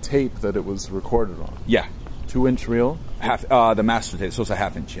actual tape that it was recorded on. Yeah, 2-inch reel. the master tape. So it's a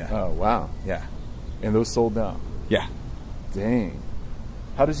 1/2-inch. Yeah. Oh wow. Yeah. And those sold out. Yeah. Dang.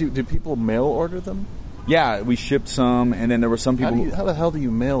 Did people mail order them? Yeah, we shipped some, and then there were some people. How the hell do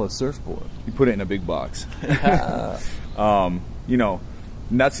you mail a surfboard? You put it in a big box. You know.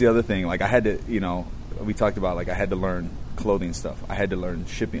 And that's the other thing. Like I had to, you know, we talked about like I had to learn clothing stuff. I had to learn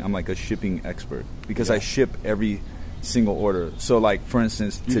shipping. I'm like a shipping expert because I ship every single order. So like for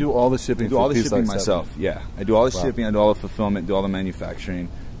instance, you do all the shipping. I do all the shipping Piecelock myself. Yeah, I do all the shipping. I do all the fulfillment. Do all the manufacturing.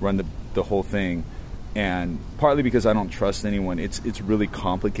 Run the whole thing. And partly because I don't trust anyone. It's really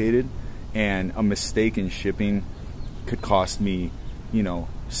complicated, and a mistake in shipping could cost me, you know,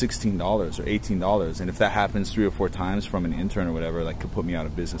 $16 or $18, and if that happens 3 or 4 times from an intern or whatever, like could put me out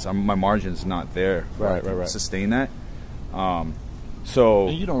of business. My margin's not there. Right. Sustain that. So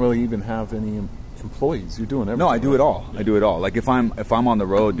and you don't really even have any employees. You're doing everything. No, I do right? it all. Yeah. I do it all. Like if I'm on the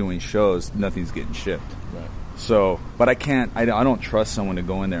road doing shows, nothing's getting shipped. Right. So, but I can't. I don't trust someone to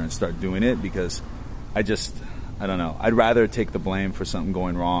go in there and start doing it because I don't know. I'd rather take the blame for something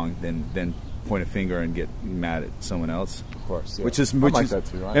going wrong than point a finger and get mad at someone else. Of course, yeah. Which is that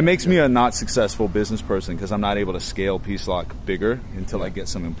too. It makes me a not successful business person because I'm not able to scale Piecelock bigger until I get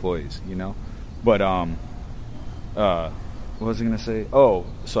some employees, you know. But what was I gonna say? Oh,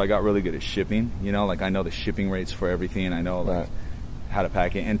 so I got really good at shipping. You know, like I know the shipping rates for everything. I know like how to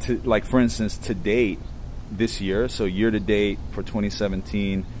pack it. And to like for instance, to date this year, so year to date for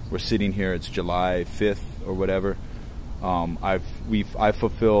 2017, we're sitting here. It's July 5th or whatever. I've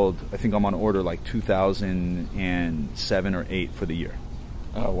fulfilled. I think I'm on order like 2007 or 8 for the year.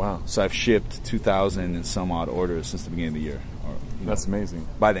 Oh wow! So I've shipped 2,000 and some odd orders since the beginning of the year. That's amazing.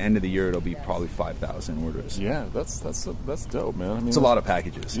 By the end of the year, it'll be probably 5,000 orders. Yeah, that's dope, man. I mean, it's a lot of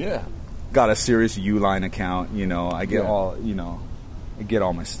packages. Yeah. Got a serious Uline account. You know, I get all. You know, I get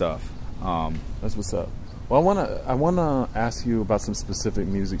all my stuff. That's what's up. Well, I wanna ask you about some specific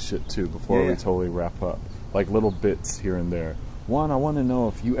music shit too before we totally wrap up. Like little bits here and there. One, I want to know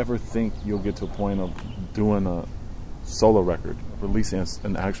if you ever think you'll get to a point of doing a solo record, releasing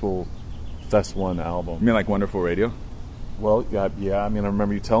an actual Fest 1 album. You mean like Wonderful Radio? Well, yeah. I mean, I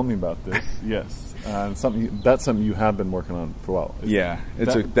remember you telling me about this. Yes, and that's something you have been working on for a while.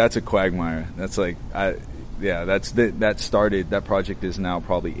 That's a quagmire. That's like that project is now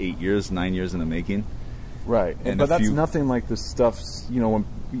probably 9 years in the making. Right, And but that's nothing like the stuff's. You know, when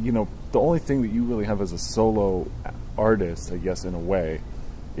the only thing that you really have as a solo artist, I guess, in a way,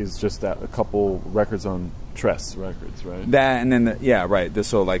 is just that a couple records on Tress Records, right? That and then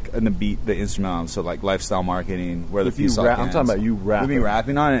so like in the beat, the instrumental, so like Lifestyle Marketing, where the Piecelock I'm talking about you rapping. With me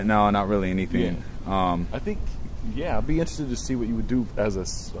rapping on it? No, not really anything. Yeah. I think I'd be interested to see what you would do as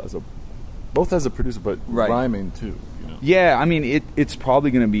a both as a producer, but rhyming too. You know? Yeah, I mean it's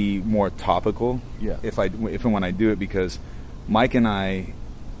probably going to be more topical. Yeah. If and when I do it, because Mike and I,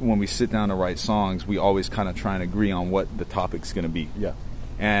 when we sit down to write songs, we always kind of try and agree on what the topic's going to be. Yeah.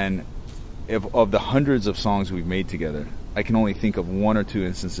 And of the hundreds of songs we've made together, I can only think of one or two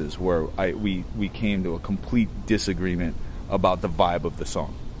instances where we came to a complete disagreement about the vibe of the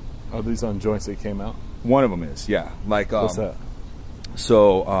song. Are these on joints that came out? One of them is, yeah. Like, what's that?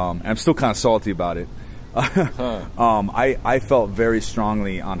 So I'm still kind of salty about it. I felt very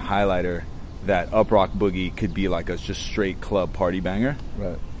strongly on Highlighter that Up Rock Boogie could be like a just straight club party banger.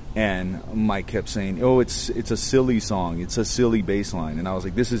 Right. And Mike kept saying, "Oh, it's a silly song. It's a silly bass line." And I was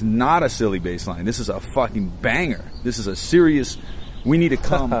like, "This is not a silly bass line. This is a fucking banger. This is a serious. We need to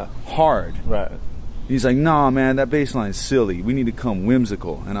come hard." Right. He's like, "Nah, man, that bass line's silly. We need to come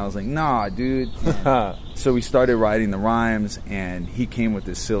whimsical." And I was like, "Nah, dude." So we started writing the rhymes, and he came with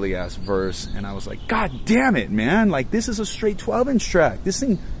this silly ass verse, and I was like, "God damn it, man! Like this is a straight 12-inch track. This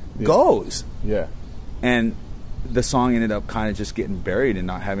thing goes." Yeah. And the song ended up kind of just getting buried and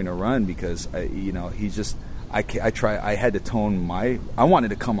not having to run because I had to tone I wanted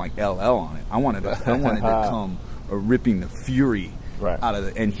to come like LL on it. I wanted to come ripping the fury out of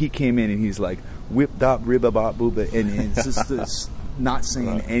it. And he came in and he's like whipped up ribba bop booba, and it's just this, not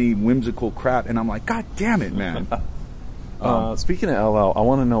saying any whimsical crap. And I'm like, God damn it, man. Speaking of LL, I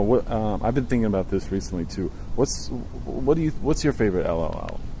want to know what I've been thinking about this recently too. What's your favorite LL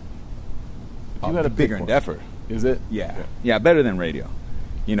album? If you had a Bigger and Deffer. Is it? Yeah, better than Radio.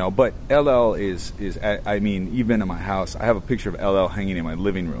 But LL is I mean, even in my house, I have a picture of LL hanging in my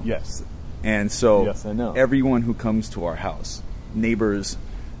living room. Yes. And so yes, I know. Everyone who comes to our house, neighbors,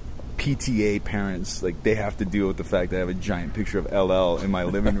 PTA parents, like they have to deal with the fact that I have a giant picture of LL in my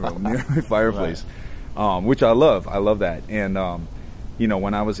living room near my fireplace, which I love. I love that. And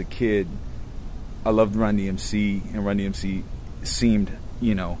when I was a kid, I loved Run DMC, and Run DMC seemed,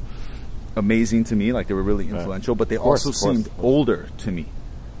 amazing to me, like they were really influential, but they also seemed older to me.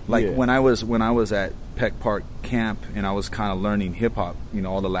 Like when I was at Peck Park Camp and I was kind of learning hip hop,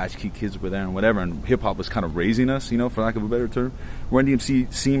 all the latchkey kids were there and whatever, and hip hop was kind of raising us, for lack of a better term. Run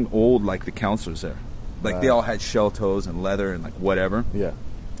DMC seemed old, like the counselors there, like they all had shell toes and leather and like whatever. Yeah.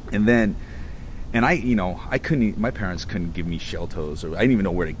 And I couldn't. My parents couldn't give me shell toes, or I didn't even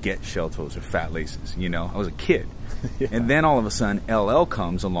know where to get shell toes or fat laces. I was a kid. Yeah. And then all of a sudden, LL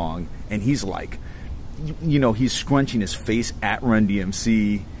comes along, and he's like, he's scrunching his face at Run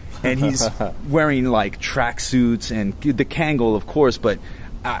DMC, and he's wearing like tracksuits and the Kangol, of course. But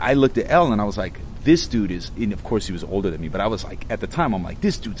I looked at L, and I was like, this dude is. And of course, he was older than me, but I was like, at the time, I'm like,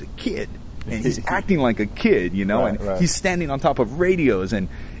 this dude's a kid, and he's acting like a kid, he's standing on top of radios, and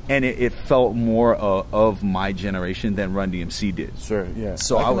it felt more of my generation than Run DMC did. Sure, yeah.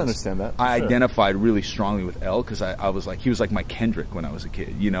 So I can understand that. I identified really strongly with L because I was like, he was like my Kendrick when I was a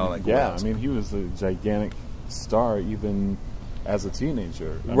kid, like. Yeah, I mean, he was a gigantic star even as a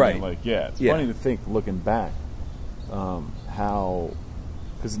teenager. I mean, it's funny to think, looking back, how,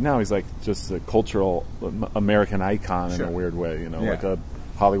 because now he's like just a cultural American icon in a weird way, like a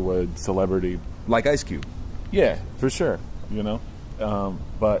Hollywood celebrity. Like Ice Cube. Yeah, for sure,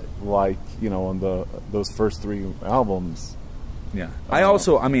 but like, on those first three albums. Yeah. I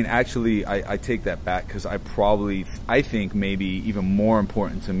take that back because I think maybe even more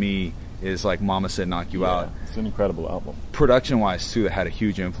important to me is like Mama Said Knock You Out. It's an incredible album. Production-wise, too, it had a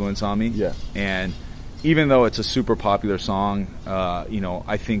huge influence on me. Yeah. And even though it's a super popular song,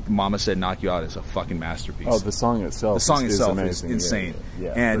 I think Mama Said Knock You Out is a fucking masterpiece. Oh, the song itself is amazing. Insane.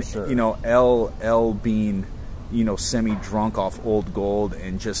 Yeah, and, for sure. L being, semi-drunk off Old Gold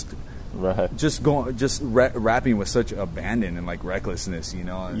and just rapping with such abandon and like recklessness,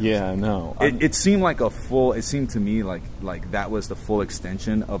 Yeah, no. It seemed like it seemed to me like that was the full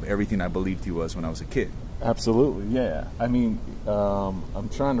extension of everything I believed he was when I was a kid. Absolutely, yeah. I mean, I'm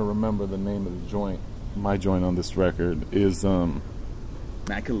trying to remember the name of the joint. My joint on this record is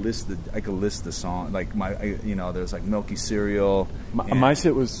I could list the song, like there's like Milky Cereal. My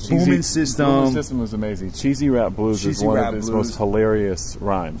shit was cheesy. Booming System. Booming System was amazing. Cheesy Rap Blues is one of his most hilarious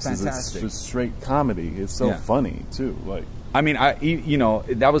rhymes. Fantastic. It's just straight comedy. It's so funny too. Like, I mean,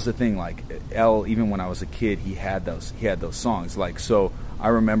 that was the thing. Like L, even when I was a kid, he had those songs. Like, so I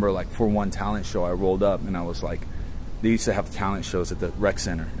remember like for one talent show, I rolled up and I was like, they used to have talent shows at the rec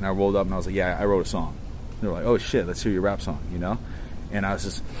center, and I rolled up and I was like, yeah, I wrote a song. They were like, oh shit, let's hear your rap song, you know? And I was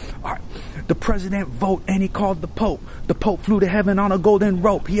just, all right, the president vote and he called the Pope. The Pope flew to heaven on a golden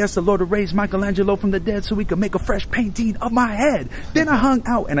rope. He asked the Lord to raise Michelangelo from the dead so he could make a fresh painting of my head. Then I hung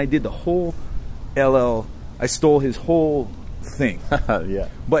out and I did the whole LL, I stole his whole thing. Yeah.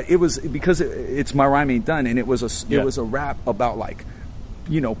 But it was because it's My Rhyme Ain't Done, and it was a rap about like,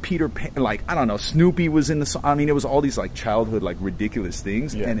 you know, Peter Pan, like, I don't know, Snoopy was in the song. I mean, it was all these like childhood, like ridiculous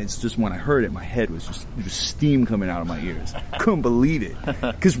things. Yeah. And it's just when I heard it, my head was just steam coming out of my ears. Couldn't believe it.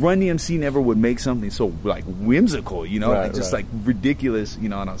 Because Run DMC never would make something so like whimsical, you know, like, just like ridiculous, you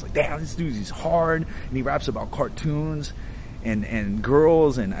know. And I was like, damn, this dude, he's hard. And he raps about cartoons and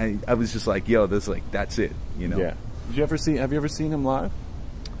girls. And I was just like, yo, this, like, that's it, you know. Yeah. Have you ever seen him live?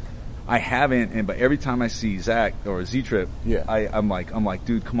 I haven't, but every time I see Zach or Z-Trip, yeah, I'm like,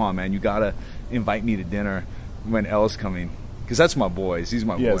 dude, come on, man, you gotta invite me to dinner when L's coming, because that's my boys. He's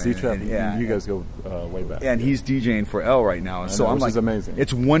my boy. Yeah, Z-Trip. Yeah, you guys go way back. And he's DJing for L right now, and so I'm like, which is amazing.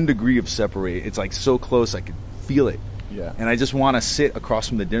 It's 1 degree of separate. It's like so close, I could feel it. Yeah. And I just want to sit across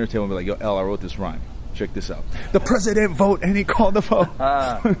from the dinner table and be like, yo, L, I wrote this rhyme. Check this out. The president vote and he called the vote.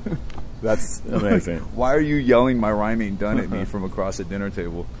 That's amazing. Like, why are you yelling My Rhyme Ain't Done at me from across the dinner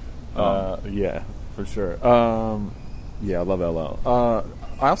table? Yeah, for sure. Yeah, I love LL.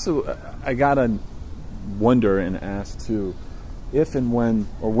 I gotta wonder and ask too, if and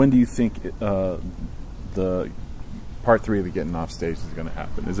when do you think the part 3 of the Getting Off Stage is going to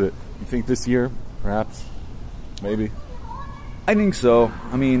happen? Is it, you think this year, perhaps, maybe? I think so.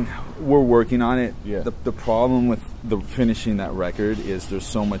 I mean, we're working on it. Yeah. The problem with finishing that record is there's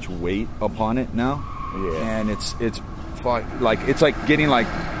so much weight upon it now. Yeah. And it's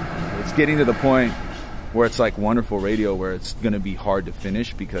getting to the point where it's like Wonderful Radio, where it's going to be hard to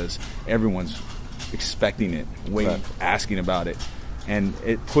finish because everyone's expecting it, waiting, asking about it. And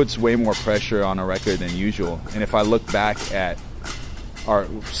it puts way more pressure on a record than usual. And if I look back at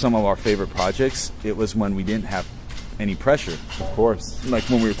some of our favorite projects, it was when we didn't have any pressure. Of course. Like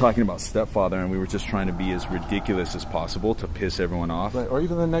when we were talking about Stepfather and we were just trying to be as ridiculous as possible to piss everyone off. Right. Or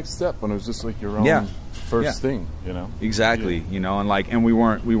even the next step when it was just like your own first thing, you know? Exactly. You know, and we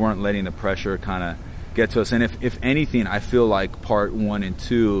weren't letting the pressure kind of get to us. And if anything, I feel like part 1 and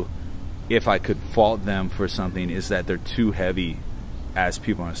 2, if I could fault them for something, is that they're too heavy as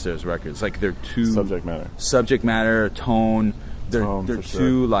People on the Stairs records. Like they're too subject matter, tone. They're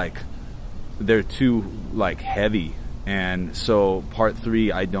too heavy. And so part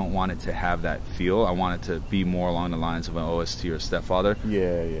 3, I don't want it to have that feel. I want it to be more along the lines of an OST or Stepfather.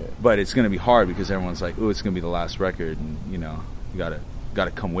 Yeah, yeah. But it's going to be hard because everyone's like, "Oh, it's going to be the last record," and you know, you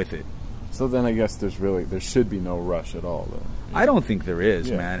gotta come with it. So then I guess there should be no rush at all, though. I don't think there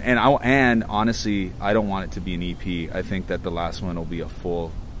is, man. And honestly, I don't want it to be an EP. I think that the last one will be a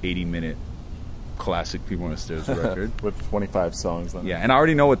full 80-minute classic People on the Stairs record with 25 songs on it. Yeah, and I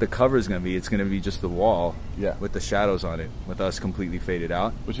already know what the cover is going to be. It's going to be just the wall, with the shadows on it, with us completely faded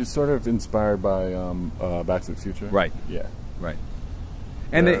out. Which is sort of inspired by Back to the Future. Right. Yeah. Right.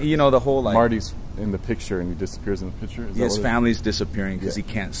 And you know, the whole like Marty's in the picture and he disappears in the picture. His family's disappearing because he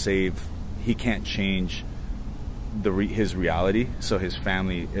can't change his reality. So his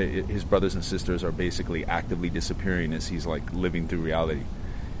family, his brothers and sisters are basically actively disappearing as he's like living through reality.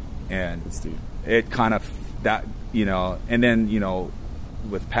 And it kind of, that, you know, and then, you know,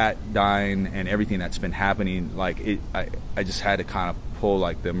 with Pat dying and everything that's been happening, like I just had to kind of pull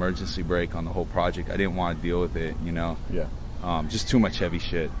like the emergency brake on the whole project. I didn't want to deal with it, you know. Yeah. Just too much heavy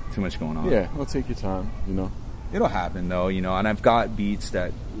shit, too much going on. Yeah, it'll take your time, you know. It'll happen though, you know. And I've got beats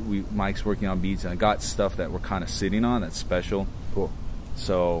that Mike's working on beats, and I got stuff that we're kind of sitting on that's special. Cool.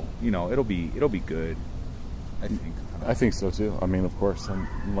 So, you know, it'll be good, I think. I think so too. I mean, of course, I'm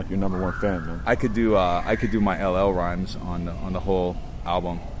like your #1 fan, man. I could do my LL rhymes on the whole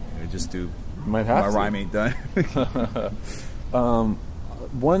album. Just do My Rhyme Ain't Done.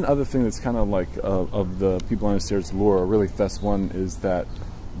 One other thing that's kind of like of the People on the Stairs lore, or really Fest 1, is that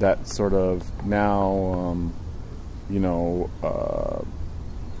sort of now, you know,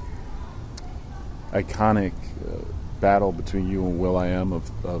 iconic battle between you and Will.i.am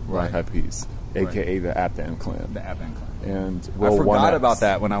of Black Eyed Peas. AKA the Ap-Van Clan. The Ap-Van Clan. And I forgot about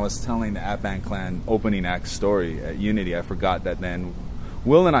that when I was telling the Ap-Van Clan opening act story at Unity. I forgot that then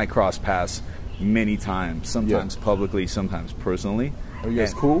Will and I crossed paths many times, sometimes publicly, sometimes personally. Are you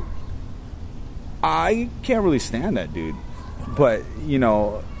guys cool? I can't really stand that dude. But, you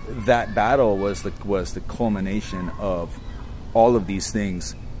know, that battle was the culmination of all of these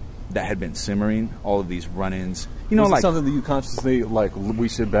things that had been simmering, all of these run-ins. you know, was like it something that you consciously like we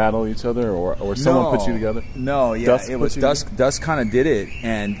should battle each other, or someone put you together? No, yeah, Dusk it was Dusk kind of did it,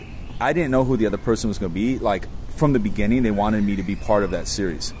 and I didn't know who the other person was going to be. Like from the beginning, they wanted me to be part of that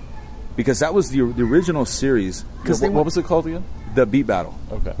series because that was the original series. Because what was it called again? The Beat Battle.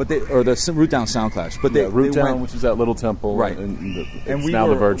 Okay. But the Root Down Sound Clash. But Root Down, which is that little temple, right? And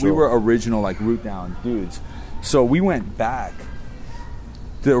we were original like Root Down dudes. So we went back.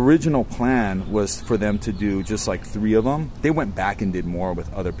 The original plan was for them to do just like 3 of them. They went back and did more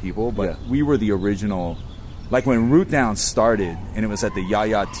with other people, but we were the original. Like when Root Down started, and it was at the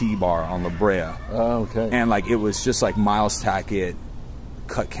Yaya Tea Bar on La Brea. Oh, okay. And like it was just like Miles Tackett,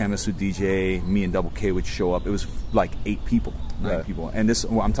 Cut Chemist with DJ, me and Double K would show up. It was like 8 people, 9 people, and this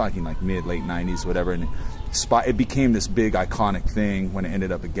I'm talking like late 90s, whatever. And it became this big iconic thing when it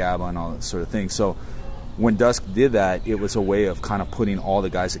ended up at GABA and all that sort of thing. So when Dusk did that, it was a way of kind of putting all the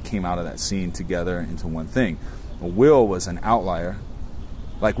guys that came out of that scene together into one thing. Will was an outlier.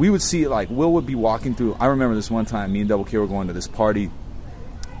 Like we would see, like Will would be walking through. I remember this one time, me and Double K were going to this party,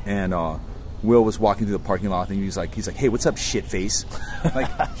 and Will was walking through the parking lot, and he's like, "Hey, what's up, shitface?"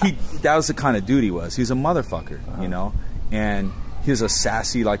 Like that was the kind of dude he was. He was a motherfucker, you know, and he was a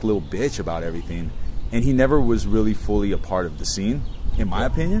sassy like little bitch about everything, and he never was really fully a part of the scene, in my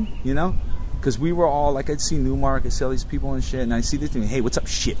opinion, you know, because we were all like, I'd see Newmark, I'd see all these people and shit, and I see this thing, "Hey, what's up,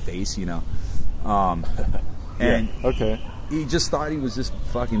 shitface?" You know, and okay. He just thought he was just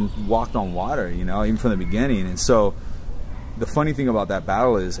fucking walked on water, you know, even from the beginning. And so the funny thing about that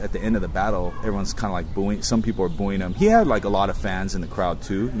battle is at the end of the battle, everyone's kind of like booing. Some people are booing him. He had like a lot of fans in the crowd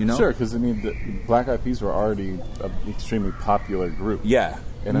too, you know? Sure, because I mean, the Black Eyed Peas were already an extremely popular group. Yeah.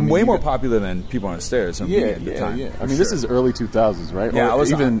 And I mean, way more popular than People on the Stairs. At the time. I mean, this is early 2000s, right? Yeah, or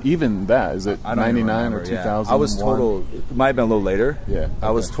even that. Is it 99 or 2000? Yeah. I was total. It might have been a little later. Yeah, okay.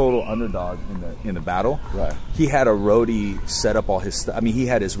 I was total underdog in the battle. Right. He had a roadie set up all his stuff. I mean, he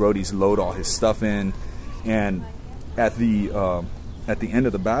had his roadies load all his stuff in, and at the end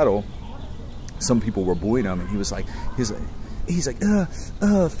of the battle, some people were booing him, and he's like,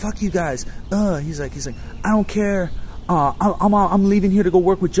 fuck you guys. He's like, I don't care. I'm leaving here to go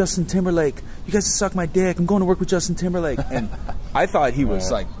work with Justin Timberlake. You guys suck my dick. I'm going to work with Justin Timberlake. And I thought he was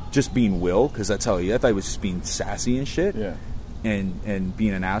like just being Will, because that's how I thought he was just being sassy and shit. Yeah. And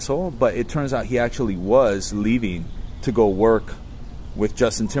being an asshole. But it turns out he actually was leaving to go work with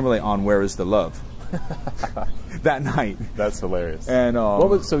Justin Timberlake on Where Is the Love that night. That's hilarious. And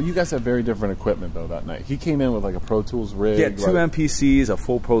so you guys have very different equipment though that night. He came in with like a Pro Tools rig. Yeah, 2 MPCs, a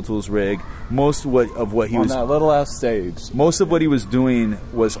full Pro Tools rig. Most of what he was on that little ass stage. Most of what he was doing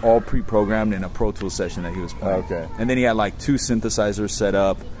was all pre-programmed in a Pro Tools session that he was playing. Okay. And then he had like 2 synthesizers set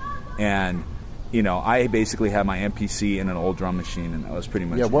up, and you know, I basically had my MPC and an old drum machine, and that was pretty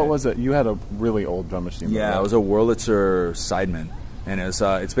much it. What was it? You had a really old drum machine. Yeah, it was a Wurlitzer Sideman. And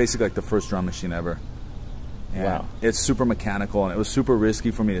it's basically like the first drum machine ever. And wow. It's super mechanical, and it was super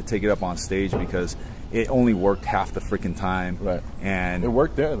risky for me to take it up on stage because it only worked half the freaking time. Right. And it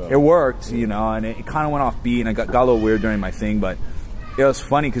worked there though. It worked, you know, and it kind of went off beat, and I got a little weird during my thing, but it was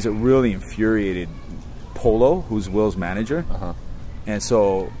funny because it really infuriated Polo, who's Will's manager. And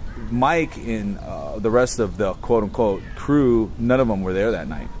so Mike and the rest of the quote-unquote crew, none of them were there that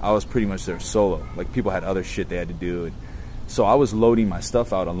night. I was pretty much there solo. Like, people had other shit they had to do. And so I was loading my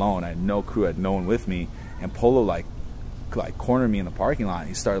stuff out alone. I had no crew, I had no one with me. And Polo like cornered me in the parking lot. And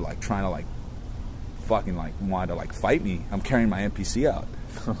he started like trying to like fucking like wanted to like fight me. I'm carrying my MPC out.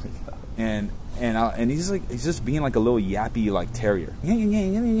 Oh my God. And he's just being like a little yappy like terrier.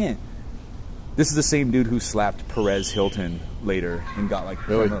 Yeah. This is the same dude who slapped Perez Hilton later and got like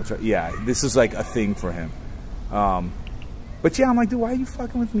yeah, this is like a thing for him. But yeah, I'm like, dude, why are you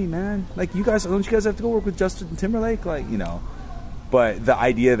fucking with me, man? Like, don't you guys have to go work with Justin Timberlake? Like, you know. But the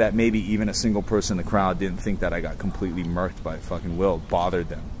idea that maybe even a single person in the crowd didn't think that I got completely murked by fucking Will bothered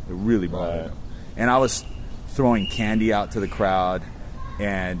them. It really bothered them. And I was throwing candy out to the crowd,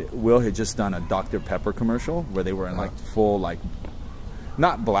 and Will had just done a Dr. Pepper commercial where they were in like full like,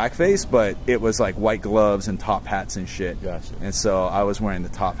 not blackface, but it was like white gloves and top hats and shit. Gotcha. And so I was wearing the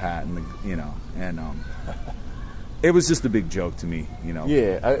top hat and it was just a big joke to me, you know.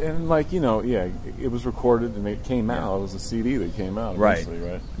 Yeah, and like, you know, yeah, it was recorded and it came out. It was a CD that came out eventually,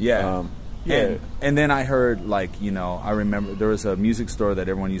 right? Yeah. And then I heard, like, you know, I remember there was a music store that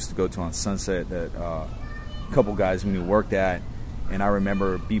everyone used to go to on Sunset that a couple guys we knew worked at, and I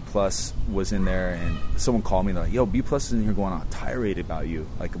remember B Plus was in there, and someone called me, like, yo, B Plus is in here going on a tirade about you,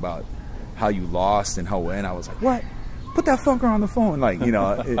 like about how you lost and how when. I was like, what? Put that fucker on the phone. Like, you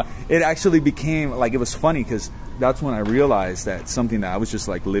know, it actually became, like, it was funny because that's when I realized that something that I was just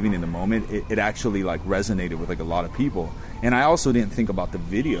like living in the moment, it actually like resonated with like a lot of people. And I also didn't think about the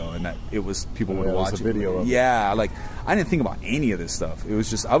video and that it was people would watch it. Video of it. Yeah, like I didn't think about any of this stuff. It was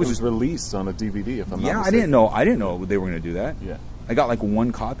just it was released on a DVD. If I'm not mistaken. I didn't know they were going to do that. Yeah, I got like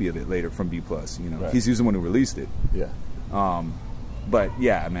one copy of it later from B+. You know, he's the one who released it. Yeah. But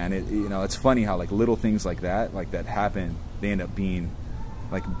yeah, man, you know, it's funny how like little things like that happen. They end up being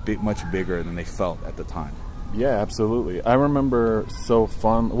like much bigger than they felt at the time. Yeah, absolutely. I remember so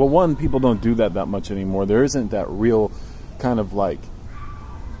fun. Well, one, people don't do that much anymore. There isn't that real kind of like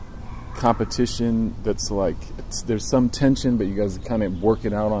competition that's like there's some tension, but you guys kind of work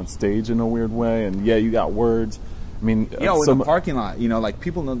it out on stage in a weird way. And yeah, you got words. I mean, in the parking lot, you know, like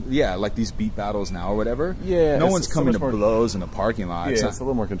people know, like these beat battles now or whatever. Yeah, no one's coming to blows in the parking lot. Yeah, it's a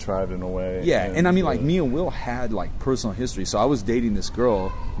little more contrived in a way. Yeah, and I mean, like me and Will had like personal history. So I was dating this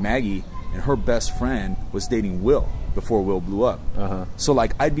girl, Maggie, and her best friend was dating Will before Will blew up. So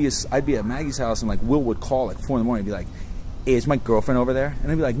like I'd be at Maggie's house and like Will would call at 4 in the morning and be like, "Hey, is my girlfriend over there?"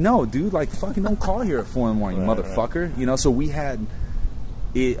 And I'd be like, "No, dude, like fucking don't call here at 4 in the morning, you motherfucker." Right. You know, so we had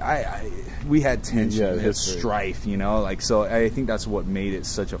we had tension, we had strife, you know, like, so I think that's what made it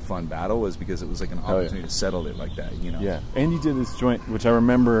such a fun battle, was because it was like an opportunity to settle it like that, you know. Yeah, and you did this joint, which I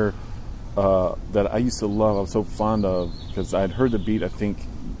remember that I used to love, I was so fond of, because I'd heard the beat, I think,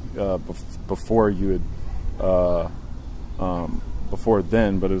 before you had, before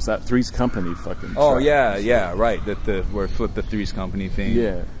then, but it was that Three's Company fucking track. Yeah, right, where Flip the Three's Company thing.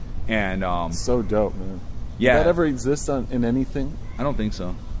 Yeah. And, so dope, man. Yeah. Did that ever exist in anything? I don't think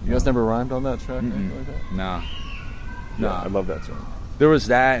so. You guys never rhymed on that track? Anything like that? Nah. Yeah, I love that song. There was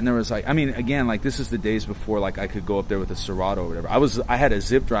that, and there was like, I mean, again, like this is the days before like I could go up there with a Serato or whatever. I had a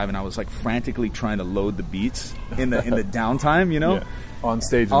zip drive, and I was like frantically trying to load the beats in the downtime, you know, on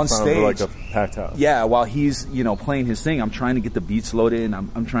stage in front of like a packed house. Yeah, while he's playing his thing, I'm trying to get the beats loaded, and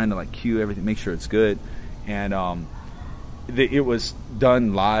I'm trying to like cue everything, make sure it's good, and it was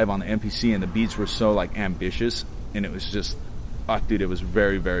done live on the MPC, and the beats were so like ambitious, and it was just, dude, it was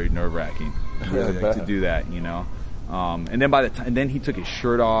very, very nerve-wracking to do that, you know. And then by the time, and then he took his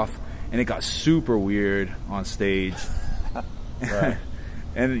shirt off, and it got super weird on stage. Right.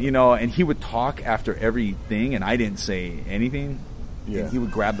 And you know, and he would talk after everything, and I didn't say anything. Yeah. And he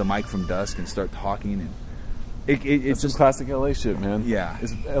would grab the mic from Dusk and start talking, and it's just classic LA shit, man. Yeah,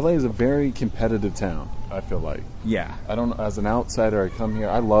 LA is a very competitive town, I feel like. Yeah. I don't, as an outsider, I come here.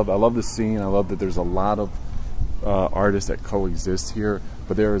 I love the scene. I love that there's a lot of artists that coexist here,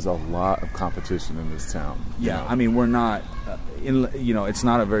 but there is a lot of competition in this town. Yeah, I mean, we're not it's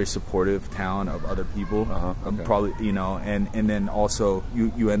not a very supportive town of other people. Okay. Probably, you know, and then also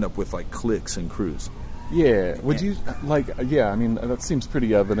you end up with like cliques and crews. Yeah. Would you like? Yeah, I mean, that seems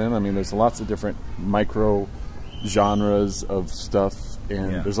pretty evident. I mean, there's lots of different micro genres of stuff,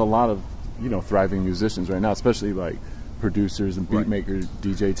 and there's a lot of thriving musicians right now, especially like producers and beat makers,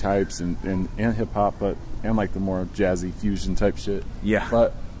 DJ types, and hip hop, and like the more jazzy fusion type shit. Yeah.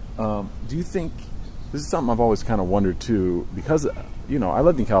 But do you think, this is something I've always kind of wondered too, because I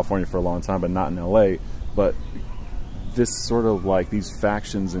lived in California for a long time, but not in LA. But this sort of like these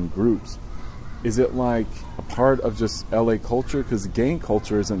factions and groups, is it like a part of just LA culture? Because gang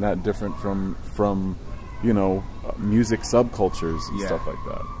culture isn't that different from music subcultures and stuff like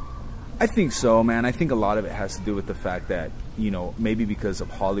that. I think so, man. I think a lot of it has to do with the fact that, maybe because of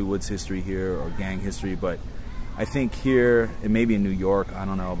Hollywood's history here or gang history, but I think here, and maybe in New York, I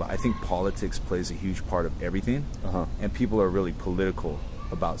don't know, but I think politics plays a huge part of everything. And people are really political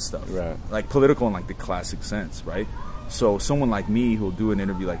about stuff. Right. Like political in like the classic sense, right? So someone like me who'll do an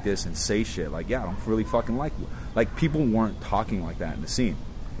interview like this and say shit like, yeah, I don't really fucking like you. Like people weren't talking like that in the scene.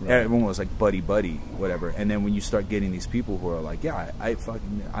 Right. Everyone was like buddy, whatever. And then when you start getting these people who are like, yeah, I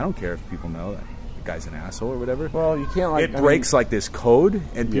don't care if people know that the guy's an asshole or whatever. Well, you can't like. It breaks like this code,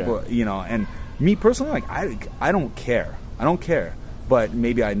 and people, and me personally, like I don't care. I don't care. But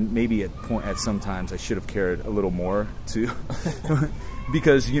maybe at sometimes I should have cared a little more too,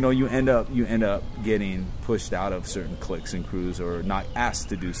 because you end up getting pushed out of certain cliques and crews, or not asked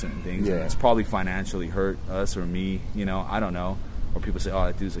to do certain things. Yeah. And it's probably financially hurt us or me. I don't know. Or people say, oh,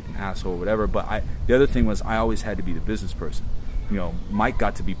 that dude's like an asshole or whatever. But the other thing was I always had to be the business person. Mike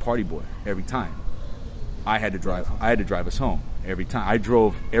got to be party boy every time. I had to drive us home every time. I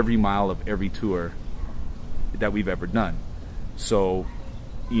drove every mile of every tour that we've ever done. So,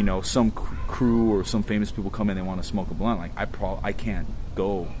 some crew or some famous people come in, they want to smoke a blunt. Like I can't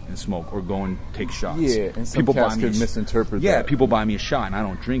go and smoke or go and take shots. Yeah, and some people could misinterpret that. Yeah, people buy me a shot and I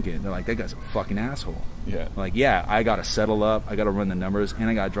don't drink it. They're like, that guy's a fucking asshole. Yeah. Like, yeah, I got to settle up, I got to run the numbers, and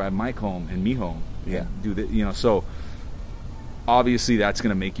I got to drive Mike home and me home. Yeah. and do the, you know, so obviously that's going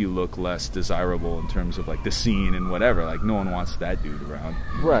to make you look less desirable in terms of like the scene and whatever. Like no one wants that dude around.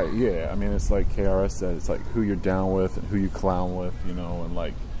 Right, yeah. I mean, it's like KRS said, it's like who you're down with and who you clown with, you know, and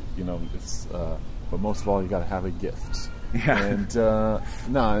like, you know, it's, but most of all, you got to have a gift. Yeah. And,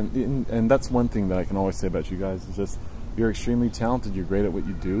 and that's one thing that I can always say about you guys is just, you're extremely talented, you're great at what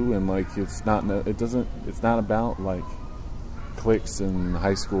you do, and like, it's not about like cliques and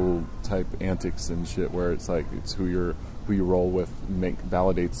high school type antics and shit where it's like, it's who you roll with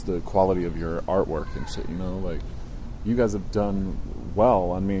validates the quality of your artwork and shit, you know, like you guys have done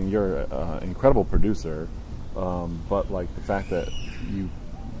well. I mean, you're an incredible producer, but like the fact that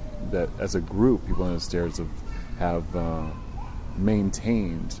that as a group, People on the Stairs have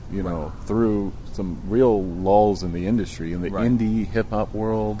maintained, you know, through some real lulls in the industry, in the indie hip-hop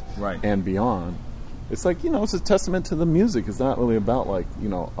world and beyond. It's like, you know, it's a testament to the music. It's not really about like, you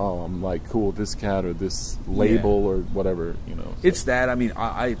know, oh, I'm like cool with this cat or this label or whatever, you know. It's like that. I mean,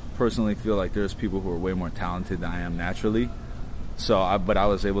 I personally feel like there's people who are way more talented than I am naturally. But I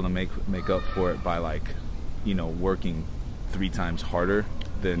was able to make up for it by like, you know, working 3 times harder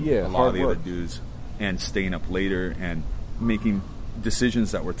than a lot of the other dudes, and staying up later and making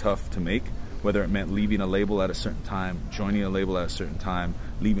decisions that were tough to make. Whether it meant leaving a label at a certain time, joining a label at a certain time,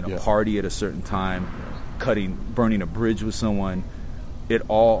 leaving a party at a certain time, burning a bridge with someone,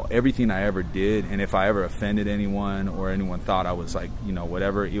 everything I ever did, and if I ever offended anyone or anyone thought I was like, you know,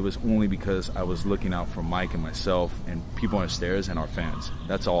 whatever, it was only because I was looking out for Mike and myself and People on the Stairs and our fans.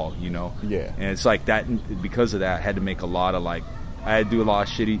 That's all, you know? Yeah. And it's like that, because of that, I had to make a lot of like, I had to do a lot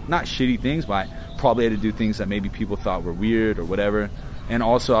of not shitty things, but I probably had to do things that maybe people thought were weird or whatever. And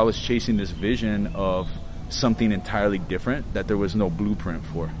also I was chasing this vision of something entirely different that there was no blueprint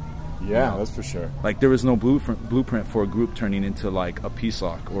for. Yeah, you know? That's for sure. Like there was no blueprint for a group turning into like a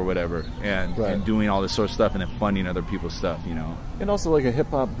Piecelock or whatever, and doing all this sort of stuff and then funding other people's stuff, you know. And also like a hip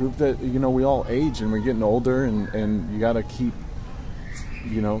hop group that, you know, we all age and we're getting older, and you got to keep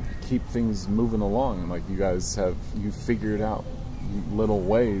things moving along. Like you figured out little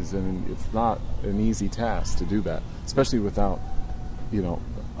ways, and it's not an easy task to do that, especially without, you know,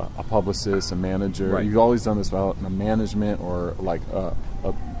 a publicist, a manager. You've always done this without a management or like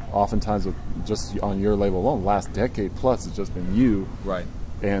oftentimes with just on your label alone. Last decade plus, it's just been you,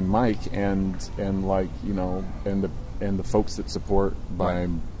 and Mike, and like, you know, and the folks that support by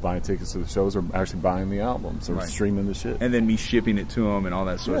buying tickets to the shows or actually buying the albums or streaming the shit, and then me shipping it to them and all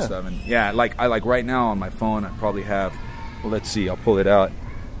that sort of stuff. And like right now on my phone, I probably have. Well, let's see. I'll pull it out.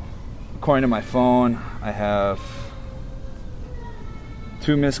 According to my phone, I have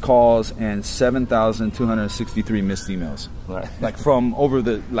 2 missed calls and 7,263 missed emails. Like from over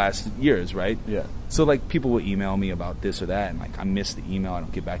the last years, right? Yeah. So like people will email me about this or that, and like I miss the email, I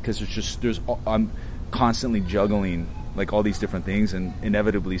don't get back because I'm constantly juggling like all these different things, and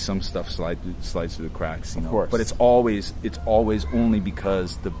inevitably some stuff slides through the cracks. You know? Of course. But it's always only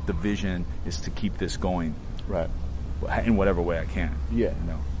because the vision is to keep this going. In whatever way I can. Yeah. You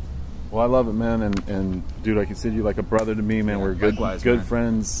know? Well, I love it, man, and dude, I consider you like a brother to me, man. We're good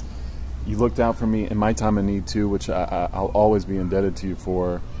friends. You looked out for me in my time of need too, which I'll always be indebted to you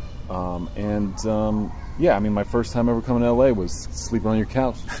for. Yeah, I mean, my first time ever coming to LA was sleeping on your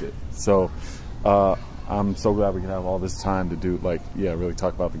couch and shit. So I'm so glad we can have all this time to do really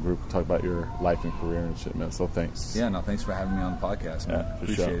talk about the group, talk about your life and career and shit, man. So thanks. Yeah, no, thanks for having me on the podcast, man.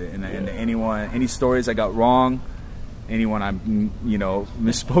 Appreciate it. And anyone, any stories I got wrong, anyone I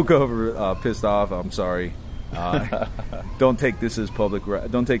misspoke over, pissed off, I'm sorry. Don't take this as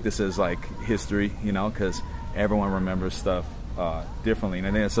don't take this as like history, you know, because everyone remembers stuff differently. And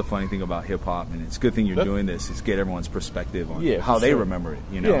I think that's the funny thing about hip hop, and it's a good thing you're doing this, is get everyone's perspective on how they remember it,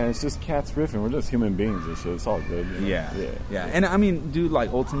 you know. Yeah, it's just cats riffing. We're just human beings and shit. It's all good, you know? Yeah. And I mean, dude,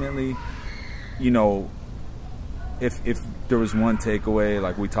 like ultimately, you know, if there was one takeaway,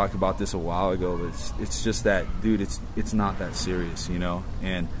 like we talked about this a while ago, but it's just that, dude, it's not that serious, you know.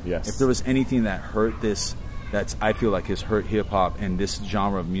 And if there was anything that hurt this, I feel like has hurt hip hop and this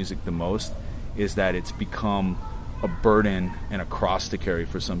genre of music the most, is that it's become a burden and a cross to carry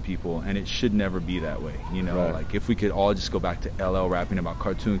for some people, and it should never be that way, you know. Like if we could all just go back to LL rapping about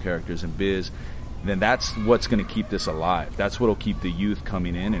cartoon characters and biz, then that's what's going to keep this alive. That's what'll keep the youth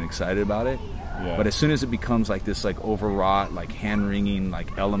coming in and excited about it. But as soon as it becomes like this, like overwrought, like hand-wringing,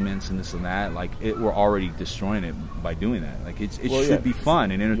 like elements and this and that, like we're already destroying it by doing that. Like it should be fun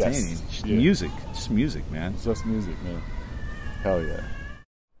and entertaining. Music, just music, man. It's just music, man. Hell yeah.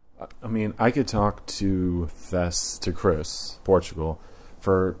 I mean, I could talk to Chris, Portugal,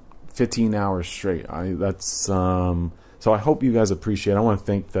 for 15 hours straight. That's So I hope you guys appreciate it. I want to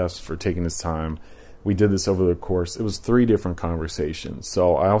thank Thess for taking this time. We did this over the course. It was 3 different conversations.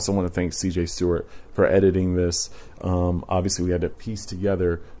 So I also want to thank CJ Stewart for editing this. Obviously, we had to piece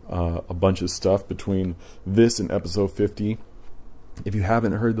together a bunch of stuff between this and episode 50. If you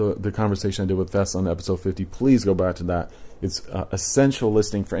haven't heard the conversation I did with Thess on episode 50, please go back to that. It's essential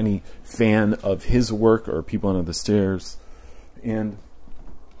listening for any fan of his work or people under the stairs. And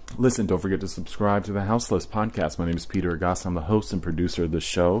listen, don't forget to subscribe to the Houseless podcast. My name is Peter Agassa. I'm the host and producer of the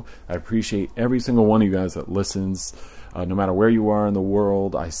show. I appreciate every single one of you guys that listens. No matter where you are in the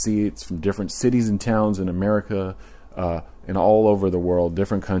world, I see it's from different cities and towns in America and all over the world,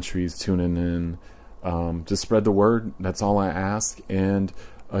 different countries tuning in. Just spread the word. That's all I ask. And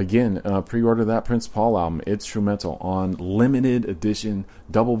again, pre-order that Prince Paul album, Instrumental, on limited edition,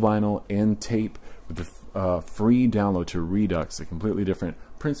 double vinyl and tape with the free download to Redux, a completely different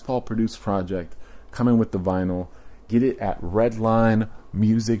Prince Paul produced project coming with the vinyl. Get it at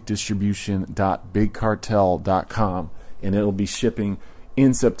redlinemusicdistribution.bigcartel.com, and it'll be shipping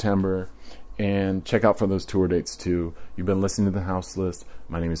in September. And check out for those tour dates too. You've been listening to The Houseless.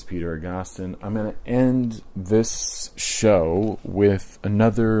 My name is Peter Agostin. I'm going to end this show with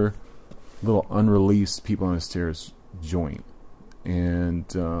another little unreleased People on the Stairs joint. And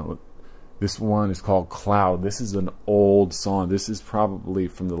this one is called Cloud. This is an old song. This is probably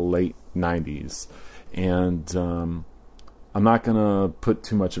from the late 90s. And I'm not going to put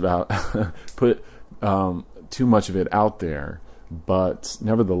too much of it out there. But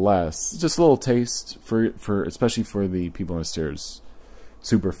nevertheless, just a little taste for especially for the People on the Stairs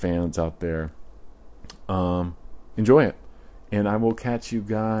super fans out there. Enjoy it, and I will catch you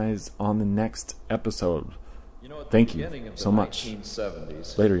guys on the next episode. Thank you so much.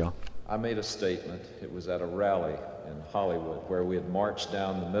 1970s, later, y'all. I made a statement. It was at a rally in Hollywood where we had marched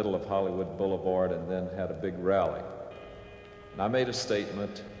down the middle of Hollywood Boulevard and then had a big rally. And I made a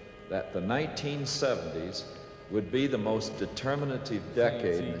statement that the 1970s would be the most determinative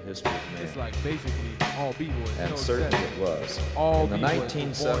decade in the history of man. It's like basically all B-boys. And certainly it was. All in the B-boys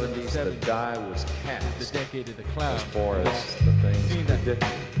 1970s, the die was cast the decade of the clown. as far as the things Seeing that predicted.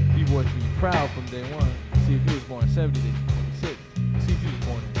 B-boys be proud from day one. See, if you was born in 70, then you 26. See, if you was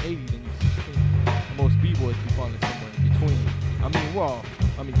born in 80, then you 16. And most B-boys be falling somewhere in between.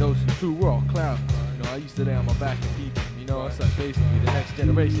 Those who true, we're all clowns. I used to lay on my back and people. It's like basically the next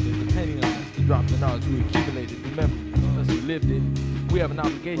generation is depending on us to drop the knowledge we accumulated through memory. Unless we lived it, we have an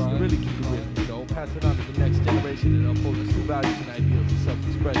obligation to really keep it real. Pass it on to the next generation and uphold the true values and ideals of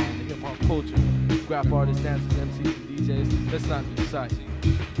self-expression, the hip-hop culture, rap artists, dancers, MCs, and DJs. Let's not lose sight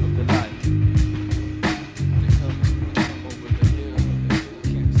of the life.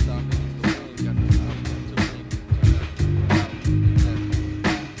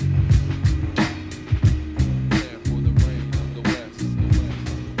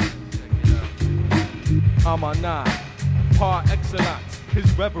 I'm on 9, par excellence, his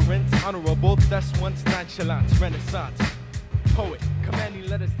reverence, honorable, that's once nonchalance, renaissance, poet, commanding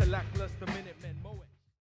letters to lackluster Minutemen, Moet.